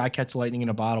 Maybe I catch lightning in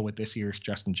a bottle with this year's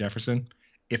Justin Jefferson.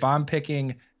 If I'm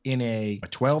picking in a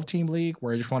 12-team league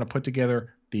where I just want to put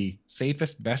together the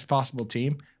safest, best possible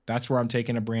team, that's where I'm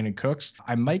taking a Brandon Cooks.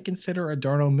 I might consider a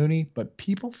Darnell Mooney, but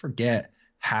people forget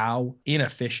how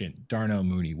inefficient Darnell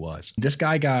Mooney was. This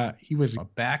guy he was a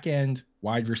back end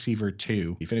wide receiver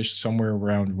 2. He finished somewhere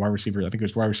around wide receiver, I think it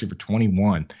was wide receiver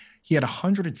 21. He had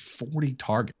 140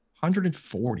 targets.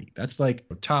 140. That's like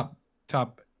top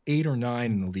 8 or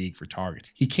 9 in the league for targets.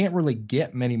 He can't really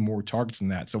get many more targets than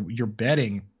that. So you're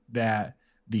betting that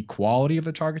the quality of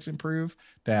the targets improve,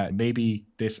 that maybe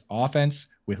this offense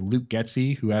with Luke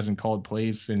Getsy, who hasn't called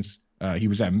plays since he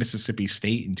was at Mississippi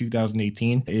State in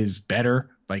 2018, is better.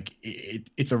 Like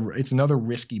it's another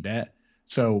risky bet.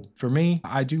 So for me,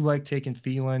 I do like taking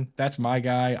Thielen. That's my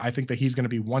guy. I think that he's going to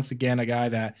be once again a guy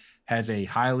that has a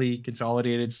highly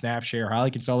consolidated snap share,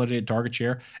 highly consolidated target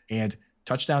share, and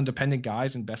touchdown dependent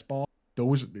guys in best ball.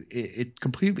 It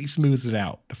completely smooths it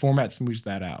out. The format smooths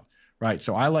that out. Right.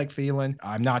 So I like Thielen.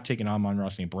 I'm not taking Amon-Ra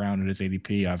St. Brown at his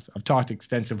ADP. I've talked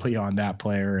extensively on that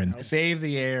player and save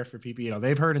the air for people. You know,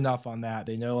 they've heard enough on that.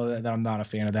 They know that I'm not a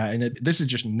fan of that. And this is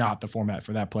just not the format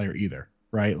for that player either.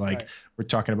 Right. Like we're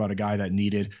talking about a guy that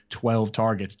needed 12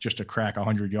 targets just to crack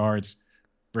 100 yards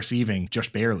receiving,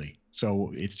 just barely.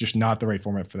 So it's just not the right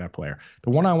format for that player. The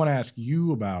one I want to ask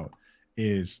you about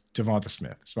is Devonta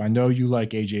Smith. So I know you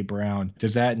like A.J. Brown.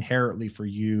 Does that inherently for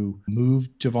you move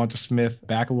Devonta Smith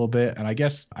back a little bit? And I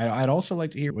guess I'd also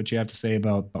like to hear what you have to say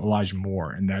about Elijah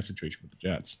Moore in that situation with the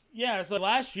Jets. Yeah, so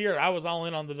last year I was all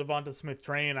in on the Devonta Smith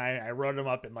train. I wrote him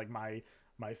up in like my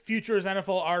Futures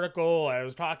NFL article. I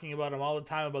was talking about him all the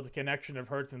time about the connection of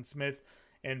Hurts and Smith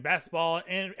in best ball.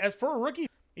 And as for a rookie,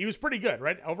 he was pretty good,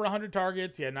 right? Over 100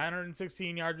 targets. He had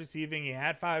 916 yards receiving. He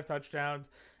had 5 touchdowns.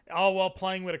 All while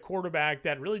playing with a quarterback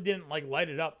that really didn't like light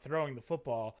it up throwing the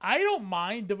football. I don't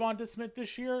mind Devonta Smith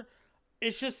this year.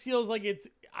 It just feels like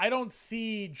I don't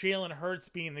see Jalen Hurts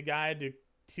being the guy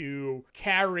to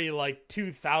carry like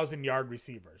 2,000 yard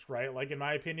receivers, right? Like in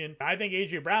my opinion, I think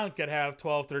A.J. Brown could have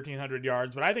 1,300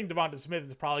 yards, but I think Devonta Smith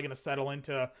is probably going to settle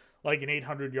into like an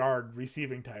 800 yard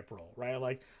receiving type role, right?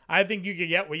 Like I think you could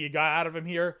get what you got out of him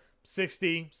here,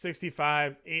 60,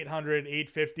 65, 800,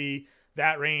 850,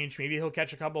 that range. Maybe he'll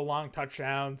catch a couple long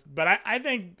touchdowns. But I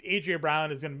think A.J.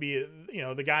 Brown is going to be,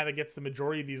 the guy that gets the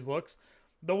majority of these looks.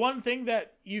 The one thing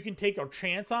that you can take a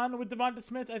chance on with Devonta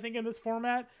Smith, I think, in this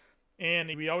format, and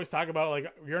we always talk about,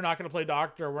 like, you're not going to play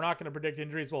doctor, we're not going to predict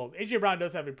injuries. Well, A.J. Brown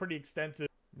does have a pretty extensive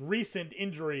recent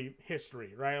injury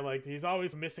history, right? Like, he's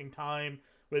always missing time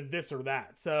with this or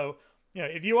that. So,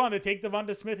 if you want to take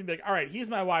Devonta Smith and be like, all right, he's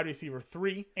my wide receiver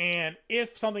 3, and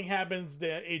if something happens to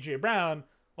A.J. Brown,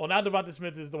 well, now Devonta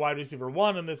Smith is the wide receiver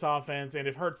 1 in this offense, and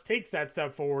if Hurts takes that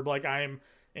step forward like I'm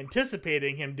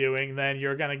anticipating him doing, then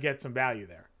you're going to get some value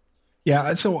there.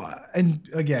 Yeah, so, and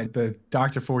again, the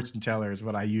Dr. Fortune Teller is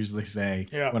what I usually say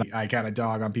when I kind of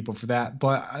dog on people for that,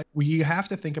 but we have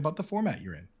to think about the format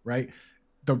you're in, right?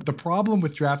 The problem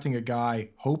with drafting a guy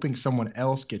hoping someone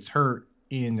else gets hurt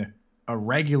in a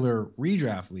regular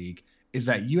redraft league is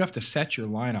that you have to set your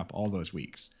lineup all those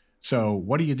weeks. So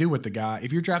what do you do with the guy?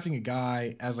 If you're drafting a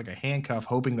guy as like a handcuff,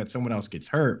 hoping that someone else gets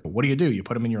hurt, what do? You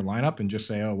put him in your lineup and just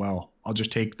say, oh, well, I'll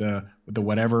just take the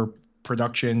whatever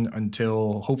production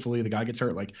until hopefully the guy gets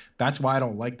hurt. Like, that's why I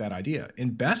don't like that idea.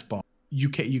 In best ball, you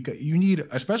need,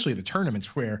 especially the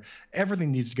tournaments where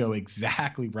everything needs to go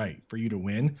exactly right for you to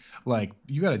win. Like,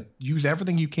 you got to use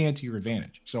everything you can to your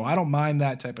advantage. So I don't mind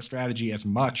that type of strategy as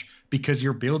much because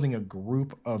you're building a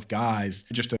group of guys.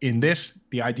 In this,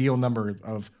 the ideal number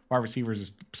of wide receivers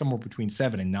is somewhere between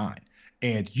 7 and 9.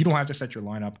 And you don't have to set your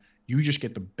lineup. You just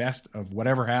get the best of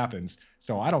whatever happens.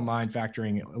 So I don't mind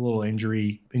factoring a little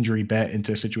injury bet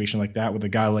into a situation like that with a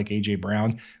guy like A.J.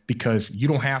 Brown, because you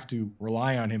don't have to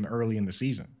rely on him early in the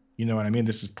season. You know what I mean?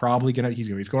 This is probably he's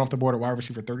going off the board at wide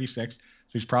receiver 36. So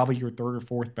he's probably your 3rd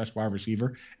or 4th best wide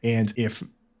receiver. And if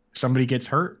somebody gets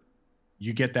hurt,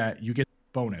 you get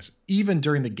bonus, even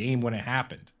during the game when it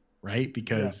happened. Right?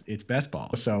 Because it's best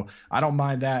ball. So I don't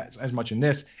mind that as much in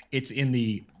this. It's in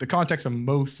the context of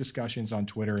most discussions on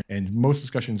Twitter, and most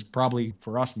discussions probably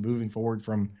for us moving forward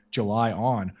from July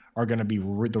on are going to be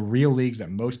the real leagues that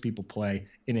most people play.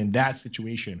 And in that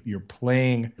situation, you're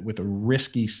playing with a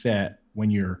risky set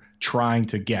when you're trying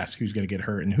to guess who's going to get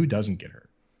hurt and who doesn't get hurt.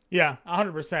 Yeah,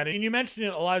 100%. And you mentioned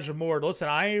Elijah Moore. Listen,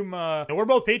 we're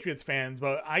both Patriots fans,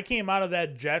 but I came out of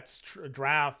that Jets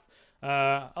draft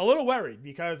a little worried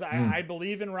because I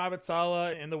believe in Robert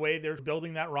Saleh in the way they're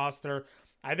building that roster.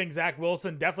 I think Zach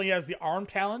Wilson definitely has the arm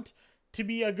talent to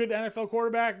be a good NFL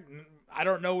quarterback. I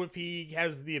don't know if he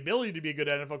has the ability to be a good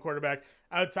NFL quarterback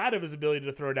outside of his ability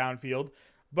to throw downfield.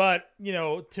 But,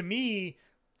 to me,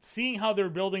 seeing how they're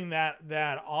building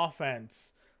that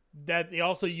offense, that they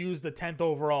also use the 10th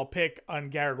overall pick on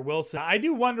Garrett Wilson, I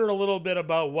do wonder a little bit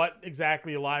about what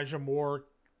exactly Elijah Moore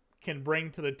can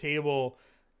bring to the table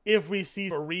if we see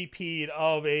a repeat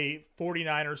of a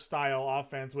 49ers style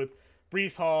offense with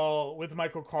Breece Hall, with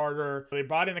Michael Carter. They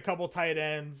brought in a couple tight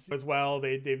ends as well.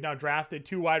 They've now drafted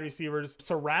 2 wide receivers,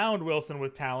 surround Wilson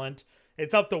with talent.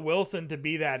 It's up to Wilson to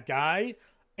be that guy.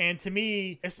 And to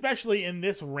me, especially in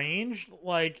this range,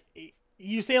 like,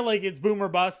 you say like it's boom or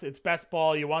bust, it's best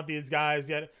ball, you want these guys.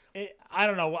 Yet I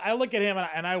don't know. I look at him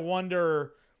and I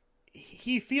wonder,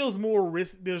 he feels more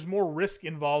risk. There's more risk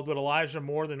involved with Elijah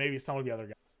Moore than maybe some of the other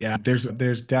guys. Yeah,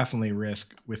 there's definitely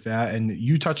risk with that. And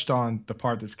you touched on the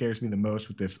part that scares me the most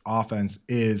with this offense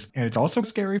and it's also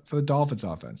scary for the Dolphins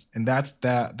offense. And that's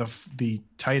that the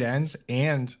tight ends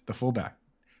and the fullback.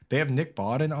 They have Nick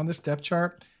Bawden on this depth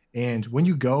chart. And when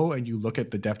you go and you look at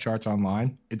the depth charts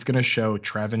online, it's going to show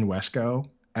Trevin Wesco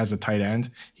as a tight end.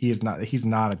 He's not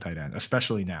a tight end,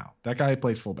 especially now. That guy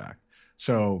plays fullback.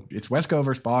 So it's Wesco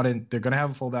versus Bawden. They're going to have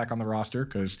a fullback on the roster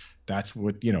because that's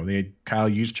what, they had Kyle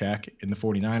Juszczyk in the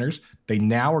 49ers. They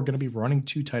now are going to be running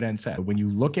 2 tight end set. When you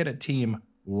look at a team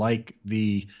like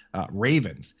the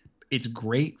Ravens, it's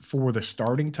great for the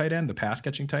starting tight end, the pass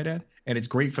catching tight end, and it's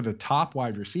great for the top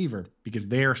wide receiver because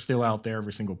they're still out there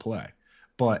every single play.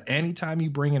 But anytime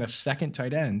you bring in a second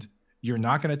tight end, you're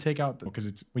not going to take out because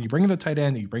it's when you bring in the tight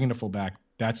end and you bring in the fullback,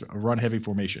 that's a run heavy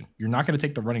formation. You're not going to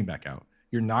take the running back out.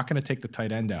 You're not going to take the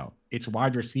tight end out. It's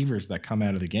wide receivers that come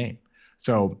out of the game.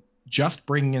 So just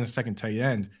bringing in a second tight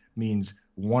end means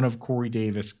one of Corey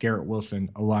Davis, Garrett Wilson,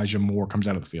 Elijah Moore comes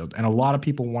out of the field. And a lot of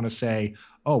people want to say,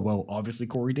 oh, well, obviously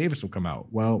Corey Davis will come out.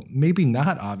 Well, maybe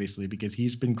not obviously, because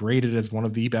he's been graded as one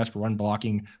of the best run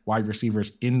blocking wide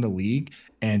receivers in the league.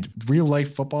 And real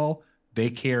life football, they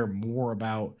care more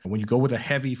about when you go with a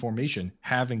heavy formation,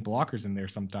 having blockers in there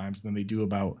sometimes than they do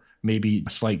about maybe a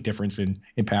slight difference in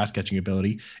pass catching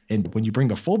ability. And when you bring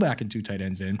the fullback and 2 tight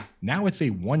ends in, now it's a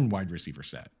 1 wide receiver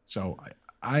set. So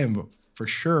I am for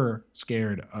sure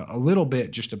scared a little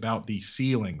bit just about the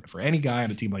ceiling for any guy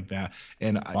on a team like that.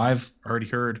 And I've already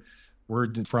heard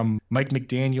word from Mike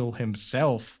McDaniel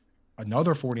himself,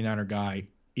 another 49er guy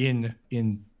in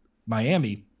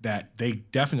Miami, that they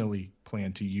definitely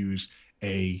plan to use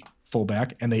a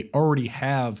fullback, and they already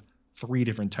have 3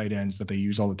 different tight ends that they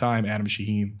use all the time: Adam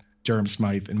Shaheen, Durham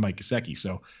Smythe, and Mike Gesicki.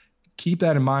 So keep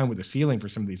that in mind with the ceiling for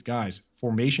some of these guys.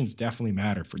 Formations definitely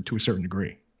matter to a certain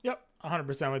degree. Yep,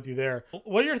 100% with you there.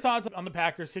 What are your thoughts on the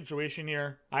Packers situation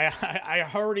here? I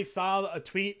already saw a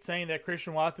tweet saying that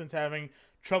Christian Watson's having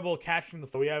trouble catching the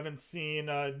football. We haven't seen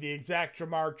the exact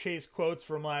Jamar Chase quotes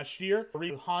from last year.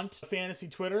 Read Hunt fantasy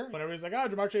Twitter when everybody's like, oh,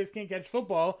 Jamar Chase can't catch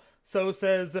football. So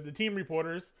says the team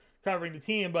reporters covering the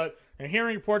team. But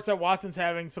hearing reports that Watson's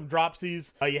having some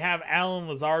dropsies. You have Allen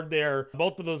Lazard there.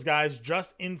 Both of those guys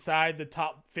just inside the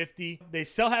top 50. They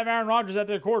still have Aaron Rodgers at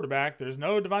their quarterback. There's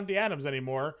no Devontae Adams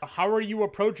anymore. How are you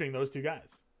approaching those 2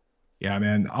 guys? Yeah,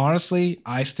 man. Honestly,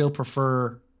 I still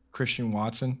prefer Christian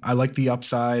Watson. I like the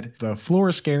upside. The floor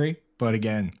is scary, but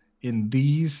again, in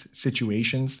these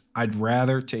situations, I'd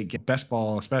rather take best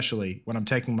ball, especially when I'm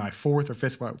taking my 4th or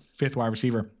 5th wide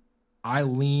receiver. I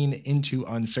lean into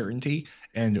uncertainty,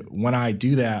 and when I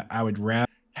do that, I would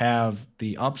rather have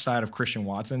the upside of Christian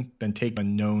Watson than take a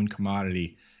known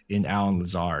commodity in Allen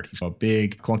Lazard. He's a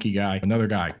big, clunky guy. Another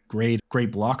guy, great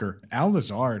blocker. Allen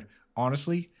Lazard,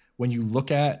 honestly, when you look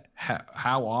at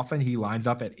how often he lines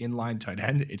up at inline tight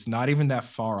end, it's not even that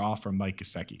far off from Mike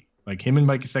Gesicki. Like him and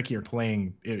Mike Gesicki are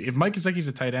playing. If Mike Gesicki's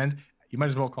a tight end, you might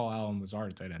as well call Allen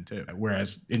Lazard a tight end too.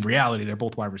 Whereas in reality, they're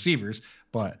both wide receivers.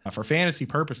 But for fantasy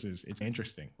purposes, it's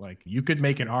interesting. Like you could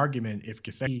make an argument if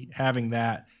Gesicki having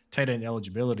that tight end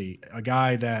eligibility, a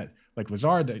guy that like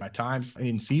Lazard that at times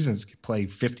in seasons could play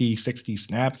 50, 60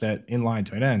 snaps at inline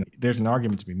tight end, there's an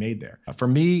argument to be made there. For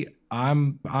me,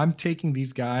 I'm taking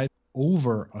these guys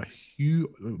over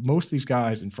most of these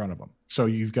guys in front of them. So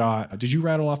you've got, did you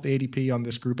rattle off the ADP on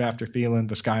this group after Thielen,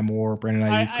 the Sky Moore, Brandon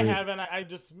Ayuk? I haven't. I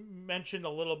just mentioned a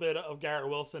little bit of Garrett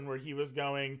Wilson where he was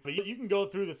going, but you can go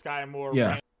through the Sky Moore.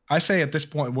 Yeah. I say at this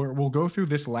point, we'll go through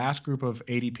this last group of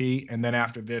ADP, and then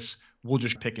after this, we'll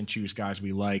just pick and choose guys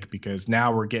we like, because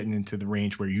now we're getting into the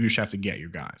range where you just have to get your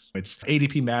guys. It's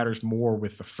ADP matters more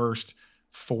with the first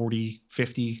 40,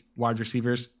 50 wide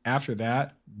receivers. After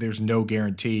that, there's no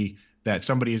guarantee that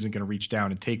somebody isn't going to reach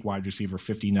down and take wide receiver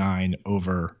 59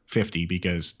 over 50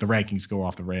 because the rankings go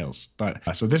off the rails. But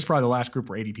so this is probably the last group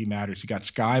where ADP matters. You got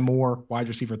Sky Moore, wide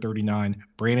receiver 39,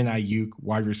 Brandon Ayuk,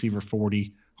 wide receiver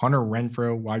 40, Hunter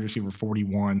Renfrow, wide receiver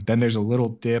 41. Then there's a little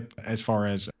dip as far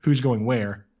as who's going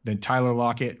where. Then Tyler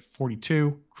Lockett,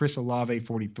 42, Chris Olave,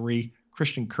 43,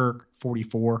 Christian Kirk,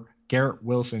 44, Garrett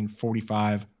Wilson,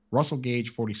 45, Russell Gage,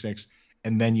 46,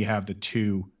 and then you have the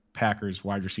 2 Packers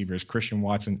wide receivers, Christian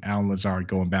Watson, Allen Lazard,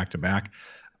 going back to back.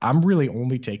 I'm really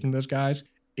only taking those guys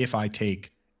if I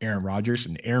take Aaron Rodgers,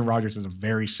 and Aaron Rodgers is a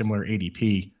very similar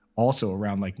ADP, also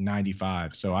around like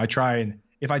 95. So I try and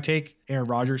if I take Aaron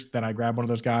Rodgers, then I grab one of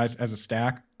those guys as a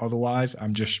stack. Otherwise,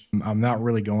 I'm not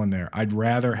really going there. I'd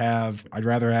rather have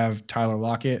Tyler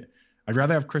Lockett. I'd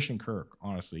rather have Christian Kirk,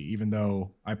 honestly, even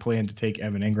though I plan to take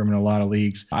Evan Ingram in a lot of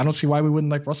leagues. I don't see why we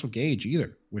wouldn't like Russell Gage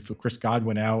either. with Chris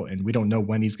Godwin out, and we don't know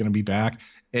when he's going to be back.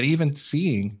 And even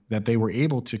seeing that they were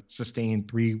able to sustain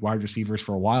 3 wide receivers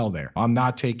for a while there. I'm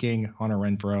not taking Hunter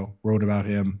Renfrow, wrote about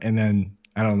him. And then,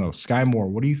 I don't know, Sky Moore,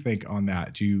 what do you think on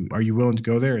that? Are you willing to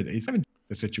go there? It's kind of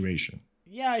the situation.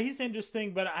 Yeah, he's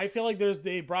interesting, but I feel like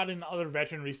they brought in other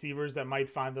veteran receivers that might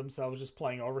find themselves just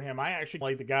playing over him. I actually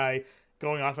like the guy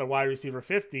going off at wide receiver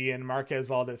 50 and Marquez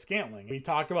Valdes-Scantling. We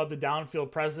talk about the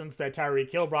downfield presence that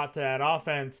Tyreek Hill brought to that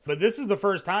offense, but this is the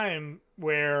first time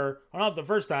where, well, not the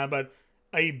first time, but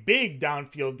a big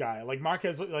downfield guy like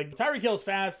Marquez, like Tyreek Hill's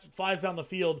fast, flies down the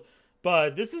field,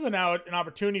 but this is an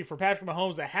opportunity for Patrick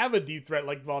Mahomes to have a deep threat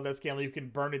like Valdes-Scantling who can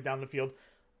burn it down the field.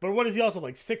 But what is he also,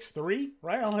 like 6'3",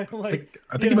 right? I think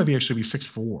he might be actually be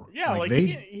 6'4". Yeah, like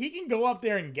he can go up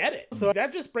there and get it. So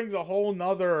that just brings a whole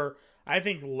nother, I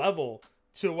think, level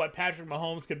to what Patrick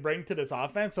Mahomes could bring to this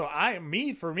offense. So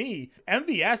for me,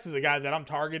 MVS is a guy that I'm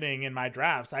targeting in my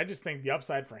drafts. I just think the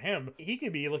upside for him, he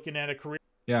could be looking at a career.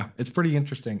 Yeah, it's pretty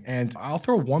interesting. And I'll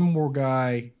throw one more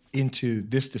guy into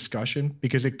this discussion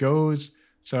because it goes.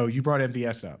 So you brought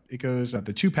MVS up. It goes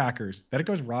the 2 Packers. Then it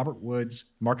goes Robert Woods,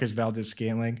 Marquez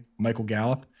Valdes-Scantling, Michael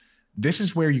Gallup. This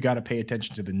is where you got to pay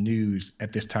attention to the news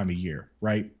at this time of year,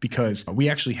 right? Because we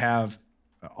actually have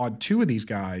on 2 of these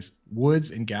guys,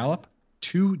 Woods and Gallup,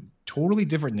 2 totally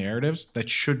different narratives that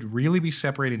should really be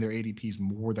separating their ADPs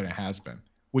more than it has been,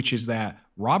 which is that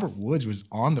Robert Woods was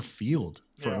on the field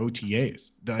for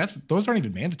OTAs. Those aren't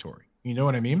even mandatory. You know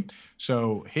what I mean?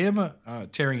 So him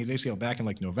tearing his ACL back in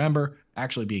like November,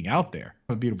 actually being out there,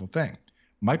 a beautiful thing.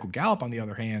 Michael Gallup, on the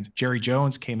other hand, Jerry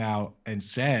Jones came out and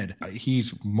said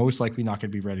he's most likely not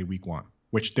going to be ready week 1,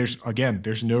 which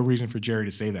there's no reason for Jerry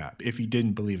to say that if he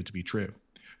didn't believe it to be true.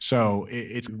 So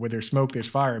it's where there's smoke, there's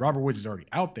fire. Robert Woods is already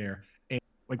out there. And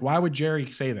like, why would Jerry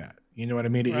say that? You know what I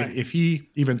mean? Right. If he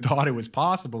even thought it was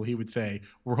possible, he would say,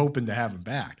 we're hoping to have him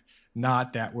back,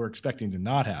 not that we're expecting to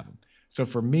not have him. So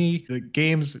for me, the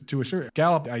games to a certain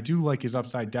Gallup, I do like his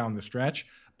upside down the stretch.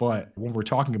 But when we're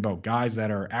talking about guys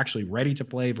that are actually ready to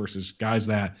play versus guys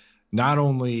that not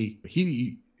only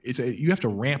you have to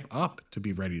ramp up to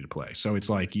be ready to play. So it's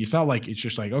not like it's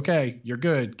just like, okay, you're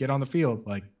good, get on the field.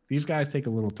 Like these guys take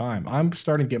a little time. I'm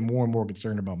starting to get more and more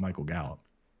concerned about Michael Gallup.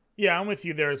 Yeah, I'm with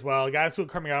you there as well. Guys who are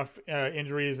coming off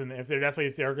injuries, and if they're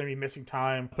going to be missing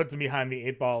time, puts them behind the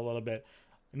 8 ball a little bit.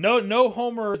 No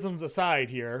homerisms aside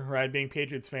here, right, being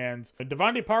Patriots fans.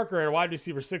 Devontae Parker at wide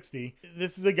receiver 60.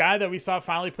 This is a guy that we saw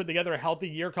finally put together a healthy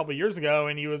year a couple years ago,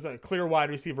 and he was a clear wide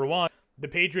receiver 1. The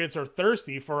Patriots are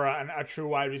thirsty for a true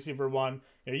wide receiver 1.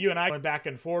 You and I went back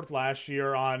and forth last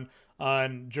year on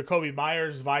Jakobi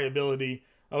Meyers' viability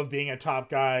of being a top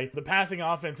guy. The passing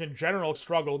offense in general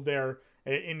struggled there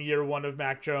in year 1 of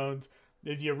Mac Jones.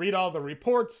 If you read all the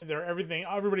reports,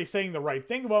 everybody's saying the right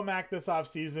thing about Mac this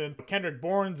offseason. Kendrick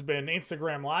Bourne's been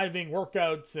Instagram living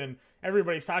workouts, and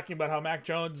everybody's talking about how Mac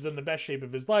Jones is in the best shape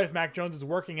of his life. Mac Jones is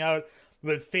working out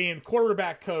with famed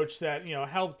quarterback coach that,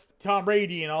 helped Tom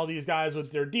Brady and all these guys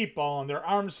with their deep ball and their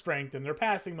arm strength and their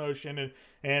passing motion.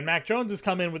 And Mac Jones has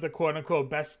come in with the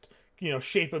quote-unquote best,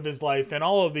 shape of his life and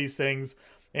all of these things.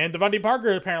 And Devontae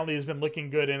Parker apparently has been looking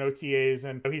good in OTAs,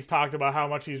 and he's talked about how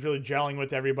much he's really gelling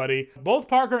with everybody. Both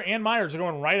Parker and Myers are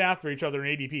going right after each other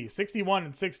in ADP, 61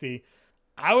 and 60.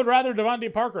 I would rather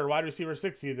Devontae Parker, wide receiver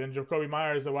 60, than Jakobi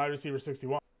Meyers, the wide receiver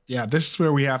 61. Yeah, this is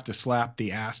where we have to slap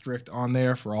the asterisk on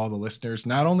there for all the listeners.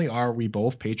 Not only are we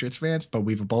both Patriots fans, but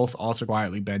we've both also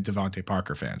quietly been Devontae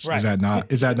Parker fans. Right.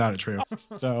 Is that not true?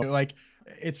 So,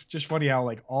 it's just funny how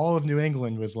all of New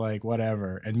England was like,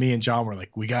 whatever. And me and John were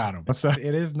like, we got him. So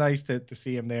it is nice to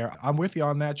see him there. I'm with you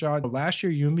on that, John. Last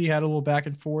year, you and me had a little back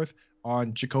and forth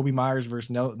on Jakobi Meyers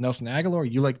versus Nelson Aguilar.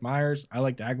 You liked Myers. I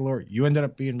liked Aguilar. You ended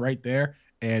up being right there.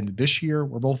 And this year,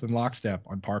 we're both in lockstep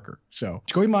on Parker. So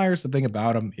Jakobi Meyers, the thing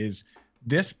about him is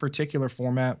this particular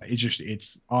format,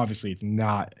 it's obviously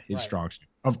not his strong suit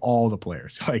of all the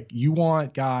players. You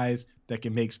want guys that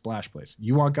can make splash plays.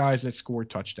 You want guys that score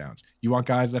touchdowns. You want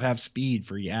guys that have speed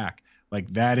for yak.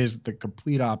 That is the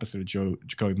complete opposite of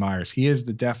Jakobi Meyers. He is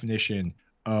the definition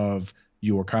of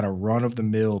your kind of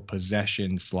run-of-the-mill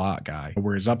possession slot guy,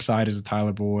 where his upside is a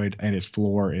Tyler Boyd and his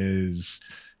floor is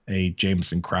a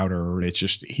Jamison Crowder.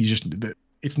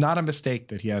 It's not a mistake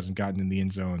that he hasn't gotten in the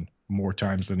end zone more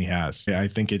times than he has. I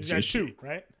think it's just 2,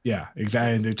 right? Yeah,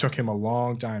 exactly. And it took him a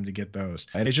long time to get those.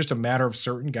 And it's just a matter of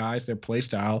certain guys, their play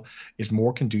style is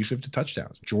more conducive to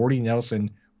touchdowns. Jordy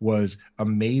Nelson was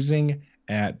amazing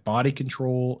at body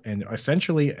control and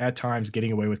essentially at times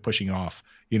getting away with pushing off,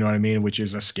 you know what I mean, which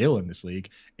is a skill in this league.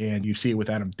 And you see it with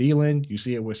Adam Thielen. You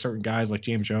see it with certain guys like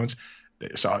James Jones.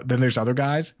 So then there's other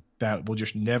guys that will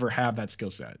just never have that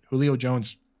skill set. Julio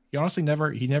Jones He honestly never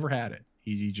had it.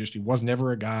 He was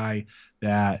never a guy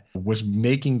that was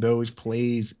making those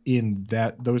plays in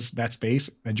that space.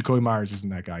 And Jacoby Myers isn't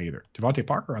that guy either. Devontae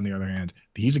Parker, on the other hand,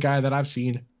 he's a guy that I've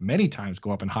seen many times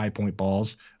go up in high point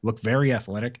balls, look very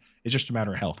athletic. It's just a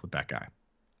matter of health with that guy.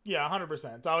 Yeah,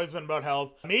 100%. It's always been about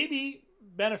health. Maybe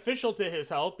beneficial to his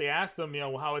health. They asked him,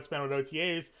 how it's been with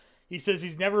OTAs. He says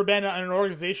he's never been in an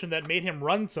organization that made him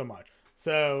run so much.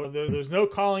 So there's no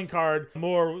calling card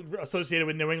more associated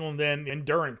with New England than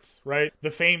endurance, right?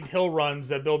 The famed hill runs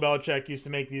that Bill Belichick used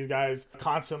to make these guys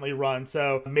constantly run.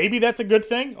 So maybe that's a good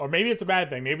thing, or maybe it's a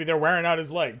bad thing. Maybe they're wearing out his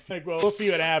legs. We'll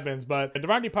see what happens. But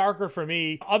Devontae Parker, for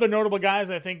me, other notable guys,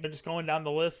 I think, are just going down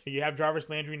the list. You have Jarvis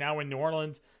Landry now in New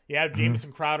Orleans. You have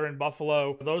Jamison Crowder in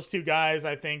Buffalo. Those two guys,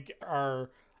 I think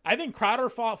Crowder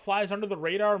flies under the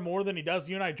radar more than he does.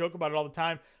 You and I joke about it all the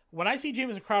time. When I see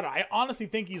Jamison Crowder, I honestly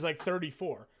think he's like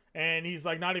 34, and he's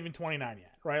like not even 29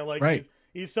 yet, right? Like right.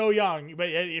 He's so young, but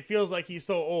it feels like he's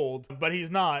so old, but he's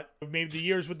not. Maybe the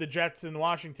years with the Jets in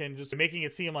Washington just making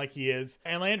it seem like he is.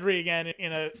 And Landry, again,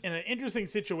 in an interesting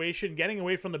situation, getting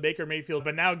away from the Baker Mayfield,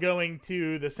 but now going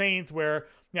to the Saints, where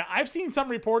I've seen some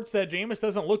reports that Jameis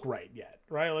doesn't look right yet,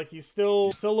 right? Like he's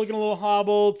still looking a little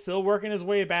hobbled, still working his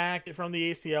way back from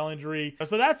the ACL injury.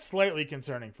 So that's slightly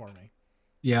concerning for me.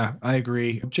 Yeah, I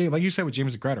agree. Jay, like you said with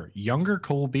Jamison Crowder, younger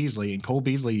Cole Beasley, and Cole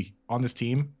Beasley on this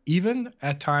team, even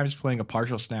at times playing a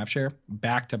partial snap share,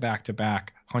 back to back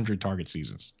 100 target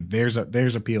seasons. There's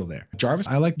appeal there. Jarvis,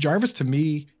 I like Jarvis. To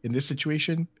me, in this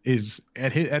situation, is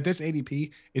at this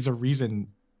ADP is a reason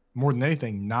more than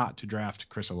anything not to draft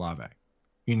Chris Olave.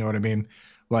 You know what I mean?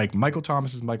 Like Michael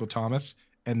Thomas is Michael Thomas,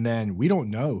 and then we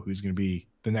don't know who's going to be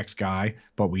the next guy,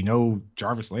 but we know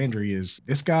Jarvis Landry is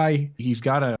this guy. He's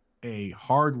got a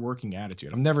hard-working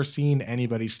attitude. I've never seen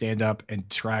anybody stand up and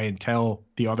try and tell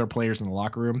the other players in the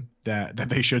locker room that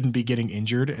they shouldn't be getting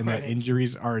injured and that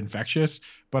injuries are infectious.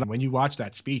 But when you watch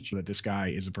that speech, that this guy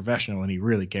is a professional and he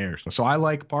really cares. So I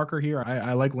like Parker here.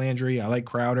 I like Landry. I like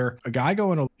Crowder. A guy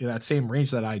going in that same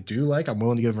range that I do like, I'm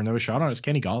willing to give another shot on, is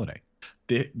Kenny Golladay.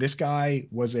 This guy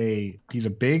he's a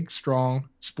big, strong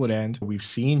split end. We've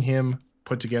seen him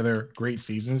put together great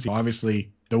seasons.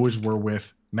 Obviously, those were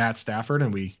with Matt Stafford,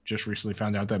 and we just recently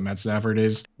found out that Matt Stafford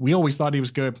we always thought he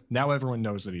was good. Now everyone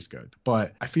knows that he's good.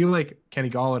 But I feel like Kenny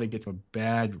Golladay gets a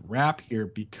bad rap here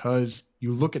because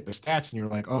you look at the stats and you're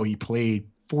like, oh, he played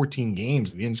 14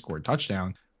 games and he didn't score a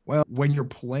touchdown. Well, when you're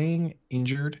playing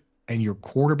injured and your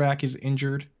quarterback is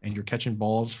injured and you're catching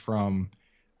balls from,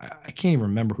 I can't even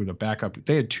remember who the backup.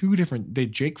 They had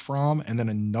Jake Fromm and then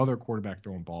another quarterback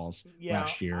throwing balls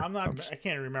last year. I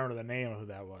can't remember the name of who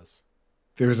that was.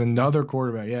 There's another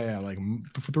quarterback. Yeah. Like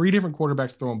 3 different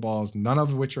quarterbacks throwing balls, none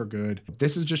of which are good.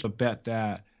 This is just a bet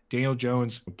that Daniel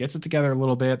Jones gets it together a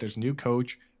little bit. There's a new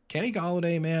coach. Kenny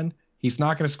Golladay, man, he's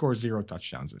not going to score 0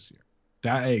 touchdowns this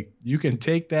year. You can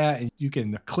take that and you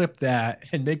can clip that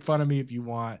and make fun of me if you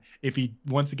want, if he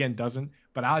once again doesn't.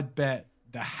 But I'd bet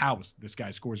the house this guy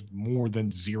scores more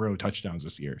than 0 touchdowns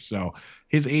this year. So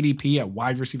his ADP at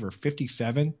wide receiver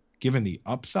 57, given the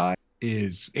upside,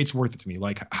 it's worth it to me.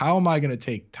 Like, how am I going to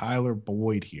take Tyler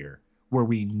Boyd here where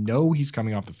we know he's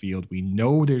coming off the field? We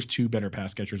know there's 2 better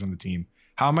pass catchers on the team.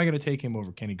 How am I going to take him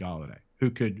over Kenny Golladay,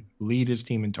 who could lead his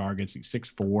team in targets? He's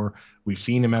 6'4". We've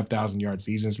seen him have 1,000-yard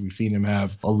seasons. We've seen him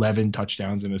have 11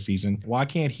 touchdowns in a season. Why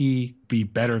can't he be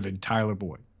better than Tyler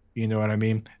Boyd? You know what I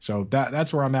mean? So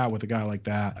that's where I'm at with a guy like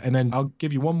that. And then I'll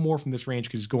give you one more from this range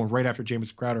because he's going right after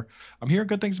Jamison Crowder. I'm hearing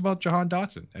good things about Jahan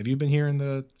Dotson. Have you been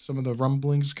hearing some of the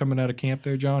rumblings coming out of camp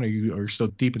there, John? Or are you still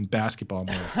deep in basketball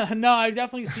mode? No, I've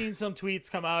definitely seen some tweets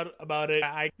come out about it.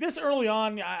 This early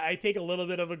on, I take a little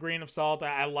bit of a grain of salt.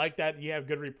 I like that you have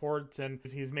good reports and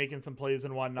he's making some plays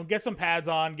and whatnot. Get some pads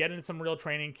on, get into some real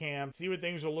training camp, see what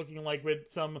things are looking like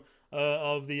with some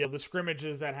of the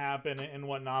scrimmages that happen and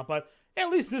whatnot. But at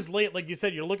least this late, like you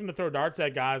said, you're looking to throw darts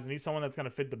at guys, and he's someone that's going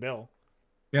to fit the bill.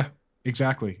 Yeah,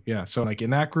 exactly. Yeah. So like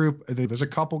in that group, there's a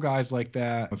couple guys like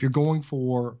that. If you're going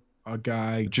for a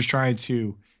guy just trying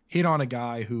to hit on a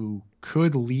guy who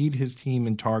could lead his team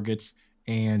in targets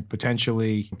and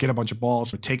potentially get a bunch of balls,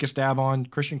 so take a stab on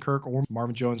Christian Kirk or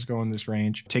Marvin Jones going this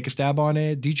range. Take a stab on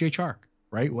DJ Chark.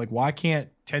 Right? Like, why can't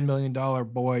 $10 million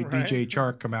boy right. DJ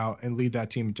Chark come out and lead that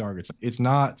team in targets? It's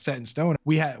not set in stone.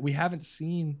 We haven't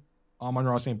seen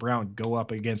Amon-Ra St. Brown go up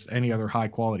against any other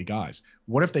high-quality guys.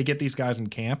 What if they get these guys in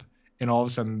camp, and all of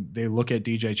a sudden they look at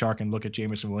DJ Chark and look at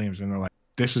Jameson Williams, and they're like,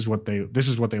 this is what they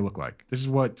look like. This is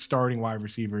what starting wide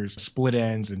receivers, split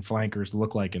ends, and flankers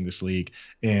look like in this league,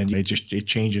 and it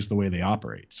changes the way they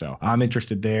operate. So I'm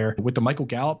interested there. With the Michael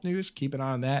Gallup news, keep an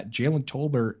eye on that. Jalen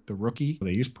Tolbert, the rookie,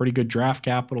 they used pretty good draft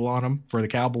capital on him for the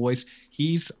Cowboys.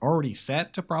 He's already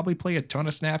set to probably play a ton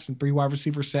of snaps in 3 wide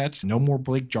receiver sets. No more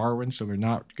Blake Jarwin, so they're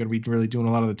not going to be really doing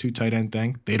a lot of the 2 tight end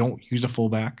thing. They don't use a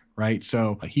fullback, right?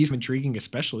 So he's intriguing,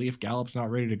 especially if Gallup's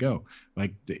not ready to go.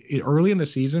 Like early in the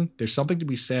season, there's something to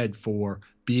be said for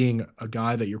being a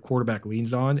guy that your quarterback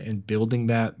leans on and building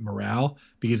that morale,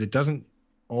 because it doesn't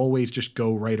always just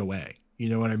go right away. You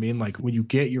know what I mean? Like when you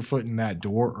get your foot in that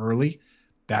door early,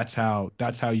 that's how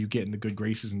you get in the good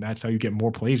graces, and that's how you get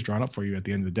more plays drawn up for you at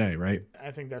the end of the day, right?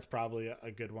 I think that's probably a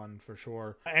good one for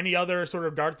sure. Any other sort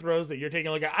of dart throws that you're taking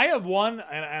a look at? I have one,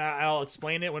 and I'll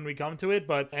explain it when we come to it,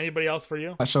 but anybody else for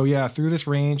you? So yeah, through this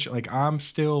range, like I'm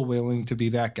still willing to be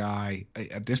that guy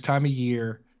at this time of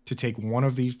year to take one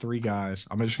of these 3 guys.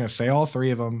 I'm just going to say all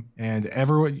 3 of them, and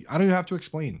everyone, I don't even have to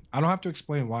explain. I don't have to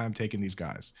explain why I'm taking these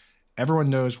guys. Everyone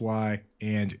knows why,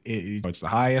 and it's the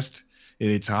highest.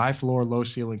 It's a high floor, low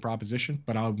ceiling proposition,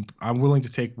 but I'm willing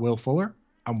to take Will Fuller.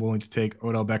 I'm willing to take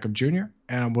Odell Beckham Jr.,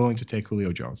 and I'm willing to take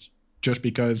Julio Jones just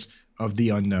because of the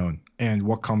unknown and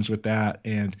what comes with that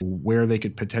and where they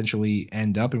could potentially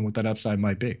end up and what that upside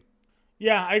might be.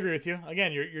 Yeah, I agree with you.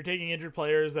 Again, you're taking injured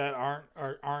players that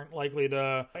aren't likely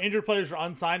to injured players or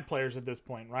unsigned players at this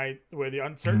point, right? Where the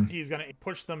uncertainty is going to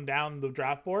push them down the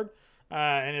draft board,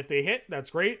 and if they hit, that's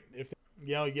great. If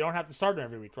you don't have to start them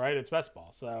every week, right? It's best ball.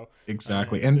 So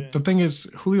exactly. And the thing is,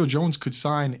 Julio Jones could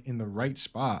sign in the right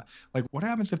spot. Like, what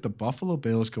happens if the Buffalo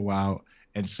Bills go out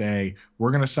and say, we're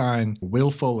going to sign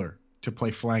Will Fuller to play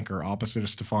flanker opposite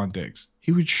of Stephon Diggs?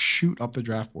 He would shoot up the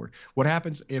draft board. What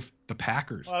happens if the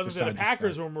Packers? Well, I was going to say the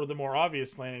Packers were the more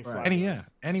obvious landing spot.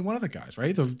 Any one of the guys,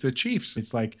 right? The Chiefs.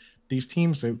 It's like these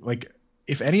teams, like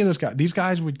if any of those guys, these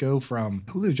guys would go from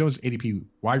Julio Jones ADP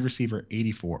wide receiver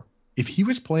 84. If he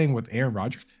was playing with Aaron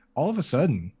Rodgers, all of a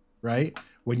sudden, right,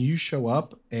 when you show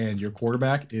up and your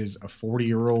quarterback is a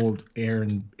 40-year-old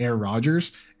Aaron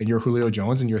Rodgers and you're Julio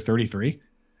Jones and you're 33,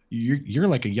 you're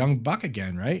like a young buck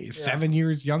again, right? Yeah. 7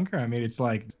 years younger. I mean, it's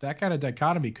like that kind of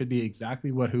dichotomy could be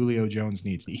exactly what Julio Jones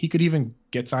needs. He could even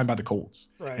get signed by the Colts,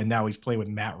 right? And now he's playing with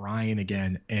Matt Ryan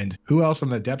again. And who else on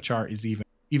the depth chart is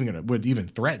would even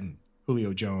threaten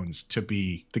Julio Jones to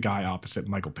be the guy opposite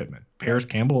Michael Pittman? Paris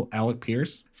Campbell, Alec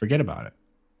Pierce, forget about it.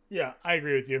 Yeah, I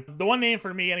agree with you. The one name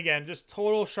for me, and again, just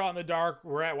total shot in the dark,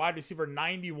 we're at wide receiver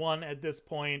 91 at this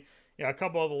point. Yeah, a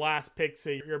couple of the last picks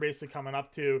that you're basically coming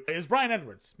up to is Bryan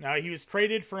Edwards. Now, he was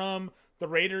traded from the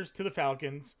Raiders to the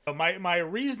Falcons. My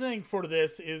reasoning for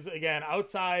this is, again,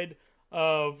 outside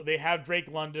of they have Drake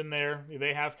London there.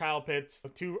 They have Kyle Pitts,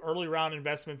 2 early round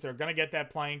investments. They're going to get that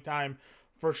playing time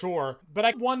for sure. But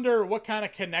I wonder what kind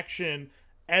of connection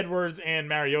Edwards and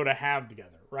Mariota have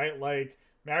together, right? Like,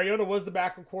 Mariota was the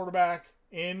backup quarterback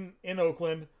in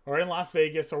Oakland or in Las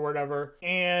Vegas or whatever,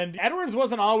 and Edwards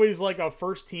wasn't always like a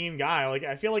first team guy. Like,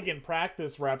 I feel like in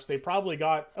practice reps they probably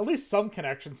got at least some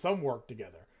connection, some work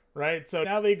together, right? So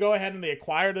now they go ahead and they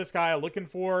acquire this guy looking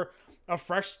for a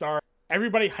fresh start.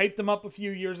 Everybody hyped him up a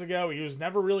few years ago. He was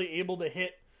never really able to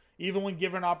hit even when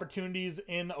given opportunities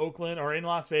in Oakland or in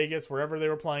Las Vegas, wherever they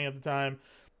were playing at the time.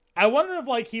 I wonder if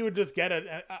like he would just get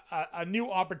a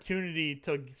new opportunity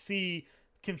to see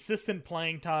consistent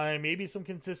playing time, maybe some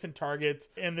consistent targets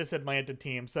in this Atlanta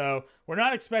team. So we're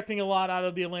not expecting a lot out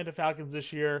of the Atlanta Falcons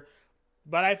this year,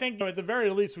 but I think at the very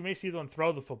least we may see them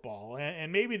throw the football,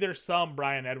 and maybe there's some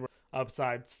Bryan Edwards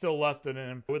upside still left in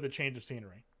him with a change of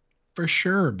scenery. For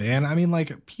sure, man. I mean,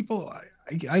 like, people,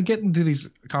 I get into these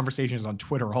conversations on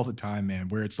Twitter all the time, man,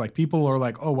 where it's like people are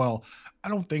like, oh, well, I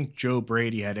don't think Joe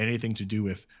Brady had anything to do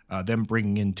with them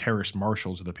bringing in Terrace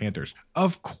Marshall to the Panthers.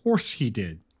 Of course he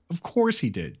did. Of course he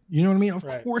did. You know what I mean?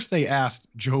 Of course they asked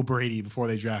Joe Brady before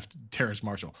they drafted Terrace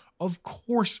Marshall. Of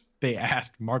course they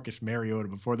asked Marcus Mariota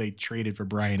before they traded for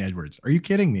Bryan Edwards. Are you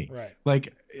kidding me? Right.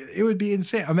 Like, it would be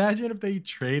insane. Imagine if they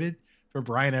traded for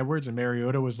Bryan Edwards and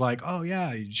Mariota was like, oh,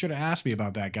 yeah, you should have asked me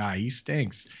about that guy. He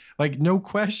stinks. Like, no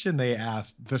question they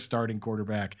asked the starting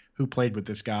quarterback who played with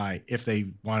this guy if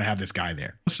they want to have this guy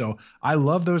there. So I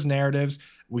love those narratives.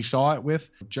 We saw it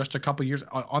with just a couple years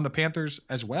on the Panthers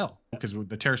as well, because with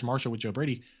the Terrace Marshall with Joe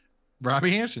Brady,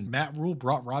 Robbie Anderson, Matt Rule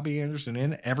brought Robbie Anderson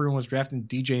in. Everyone was drafting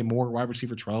DJ Moore, wide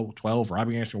receiver 12.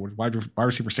 Robbie Anderson was wide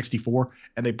receiver 64,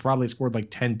 and they probably scored like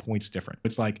 10 points different.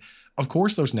 It's like, of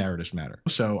course those narratives matter.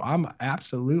 So I'm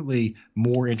absolutely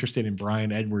more interested in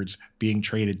Bryan Edwards being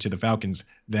traded to the Falcons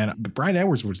but Bryan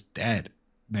Edwards was dead,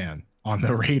 man, on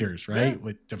the Raiders, right? Yeah.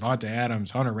 With Devonta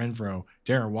Adams, Hunter Renfrow,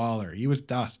 Darren Waller. He was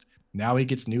dust. now he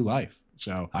gets new life.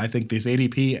 So I think this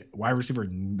ADP wide receiver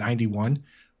 91,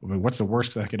 what's the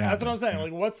worst that could happen? That's what I'm saying.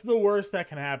 Like, what's the worst that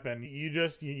can happen?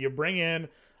 You bring in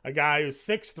a guy who's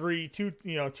 6'3",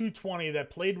 220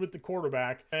 that played with the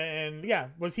quarterback. And yeah,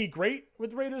 was he great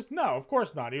with the Raiders? No, of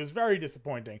course not. He was very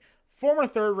disappointing. Former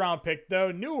 3rd round pick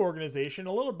though, new organization,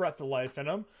 a little breath of life in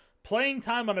him. Playing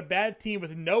time on a bad team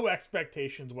with no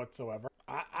expectations whatsoever.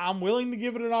 I'm willing to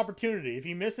give it an opportunity. If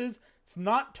he misses, it's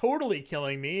not totally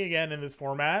killing me again in this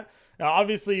format. Now,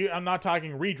 obviously, I'm not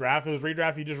talking redraft. If it was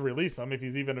redraft, you just release him. If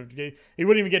he wouldn't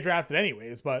even get drafted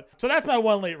anyways. But so that's my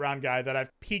one late round guy that I've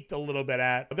peaked a little bit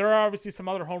at. There are obviously some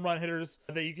other home run hitters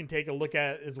that you can take a look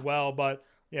at as well. But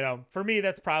for me,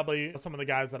 that's probably some of the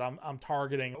guys that I'm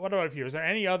targeting. What about you? Is there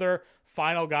any other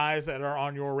final guys that are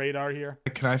on your radar here?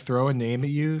 Can I throw a name at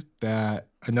you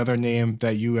another name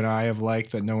that you and I have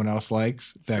liked that no one else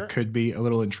likes that could be a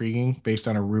little intriguing based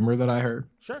on a rumor that I heard?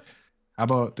 Sure. How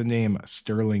about the name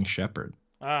Sterling Shepard?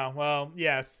 Oh, well,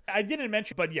 yes. I didn't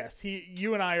mention, but yes,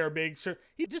 you and I are big. Sure,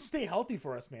 he just stay healthy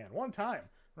for us, man. One time.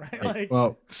 Right? Like,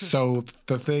 well, so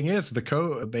the thing is,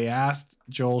 they asked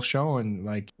Joel Schoen,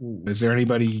 like, is there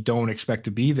anybody you don't expect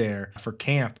to be there for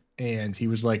camp? And he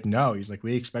was like, no. He's like,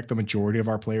 we expect the majority of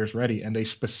our players ready. And they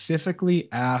specifically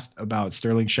asked about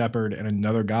Sterling Shepard and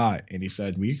another guy. And he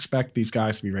said, we expect these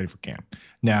guys to be ready for camp.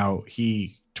 Now,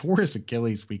 he tore his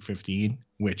Achilles week 15,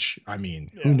 which, I mean,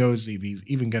 who knows if he's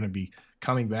even going to be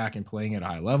coming back and playing at a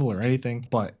high level or anything.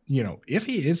 But, if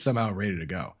he is somehow ready to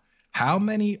go, how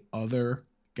many other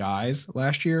guys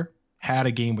last year had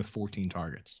a game with 14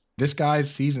 targets? This guy's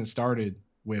season started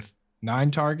with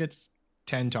 9 targets,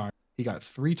 10 targets. He got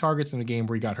 3 targets in a game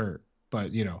where he got hurt,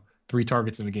 but 3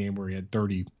 targets in a game where he had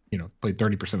 30, played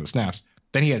 30% of the snaps.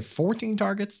 Then he had 14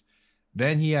 targets.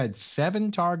 Then he had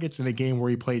 7 targets in a game where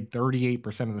he played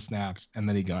 38% of the snaps, and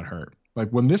then he got hurt. Like,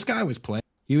 when this guy was playing,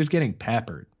 he was getting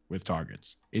peppered with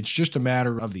targets. It's just a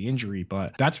matter of the injury,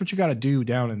 but that's what you got to do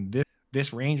down in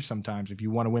this range sometimes if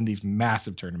you want to win these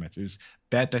massive tournaments, is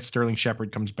bet that Sterling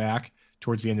Shepard comes back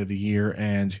towards the end of the year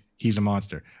and he's a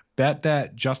monster. Bet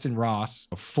that Justin Ross,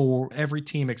 for every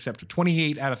team except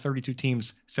 28 out of 32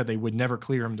 teams said they would never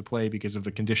clear him to play because of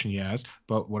the condition he has.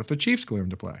 But what if the Chiefs clear him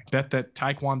to play? Bet that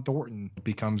Tyquan Thornton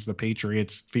becomes the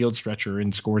Patriots field stretcher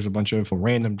and scores a bunch of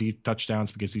random deep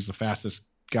touchdowns because he's the fastest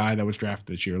guy that was drafted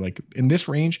this year. Like, in this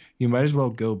range, you might as well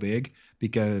go big,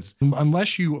 because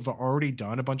unless you have already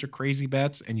done a bunch of crazy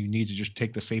bets and you need to just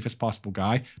take the safest possible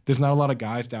guy, there's not a lot of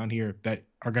guys down here that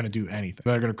are going to do anything,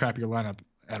 that are going to crap your lineup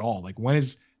at all. Like, when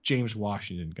is James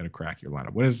Washington going to crack your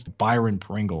lineup? When is Byron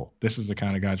Pringle? This is the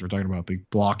kind of guys we're talking about, the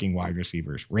blocking wide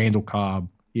receivers. Randall Cobb.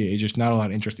 Yeah, it's just not a lot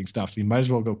of interesting stuff. So you might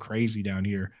as well go crazy down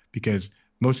here, because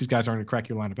most of these guys aren't going to crack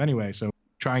your lineup anyway. So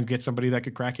try and get somebody that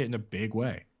could crack it in a big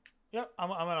way. Yep, I'm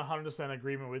in 100%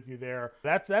 agreement with you there.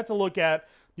 That's a look at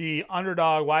the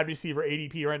underdog wide receiver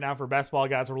ADP right now for best ball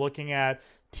guys. We're looking at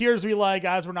tiers we like,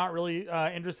 guys we're not really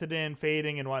interested in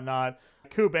fading and whatnot.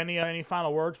 Coop, any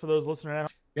final words for those listening at home?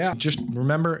 Yeah, just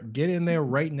remember, get in there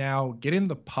right now. Get in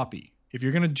the puppy. If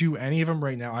you're gonna do any of them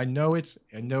right now, I know it's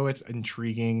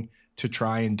intriguing to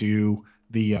try and do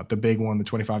the big one, the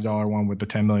 $25 one with the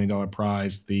 $10 million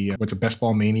prize. What's a Best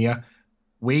Ball Mania?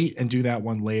 Wait and do that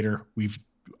one later.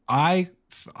 I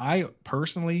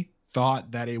personally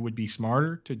thought that it would be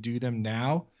smarter to do them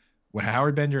now. When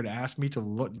Howard Bender had asked me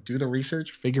to do the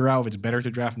research, figure out if it's better to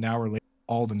draft now or later,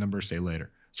 all the numbers say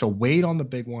later. So wait on the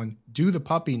big one. Do the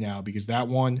puppy now, because that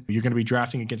one, you're going to be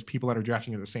drafting against people that are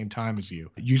drafting at the same time as you.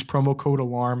 Use promo code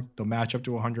ALARM. They'll match up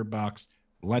to $100.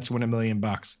 Let's win $1 million.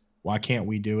 Why can't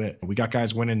we do it? We got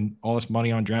guys winning all this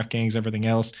money on DraftKings, everything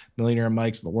else, Millionaire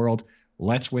Mikes of the world.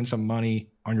 Let's win some money,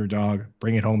 underdog.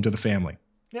 Bring it home to the family.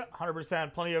 Yeah,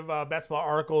 100%. Plenty of best ball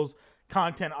articles,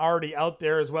 content already out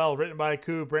there as well, written by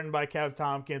Coop, written by Kev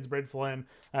Tompkins, Britt Flynn,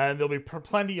 and there'll be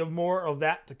plenty of more of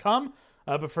that to come.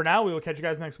 But for now, we will catch you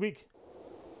guys next week.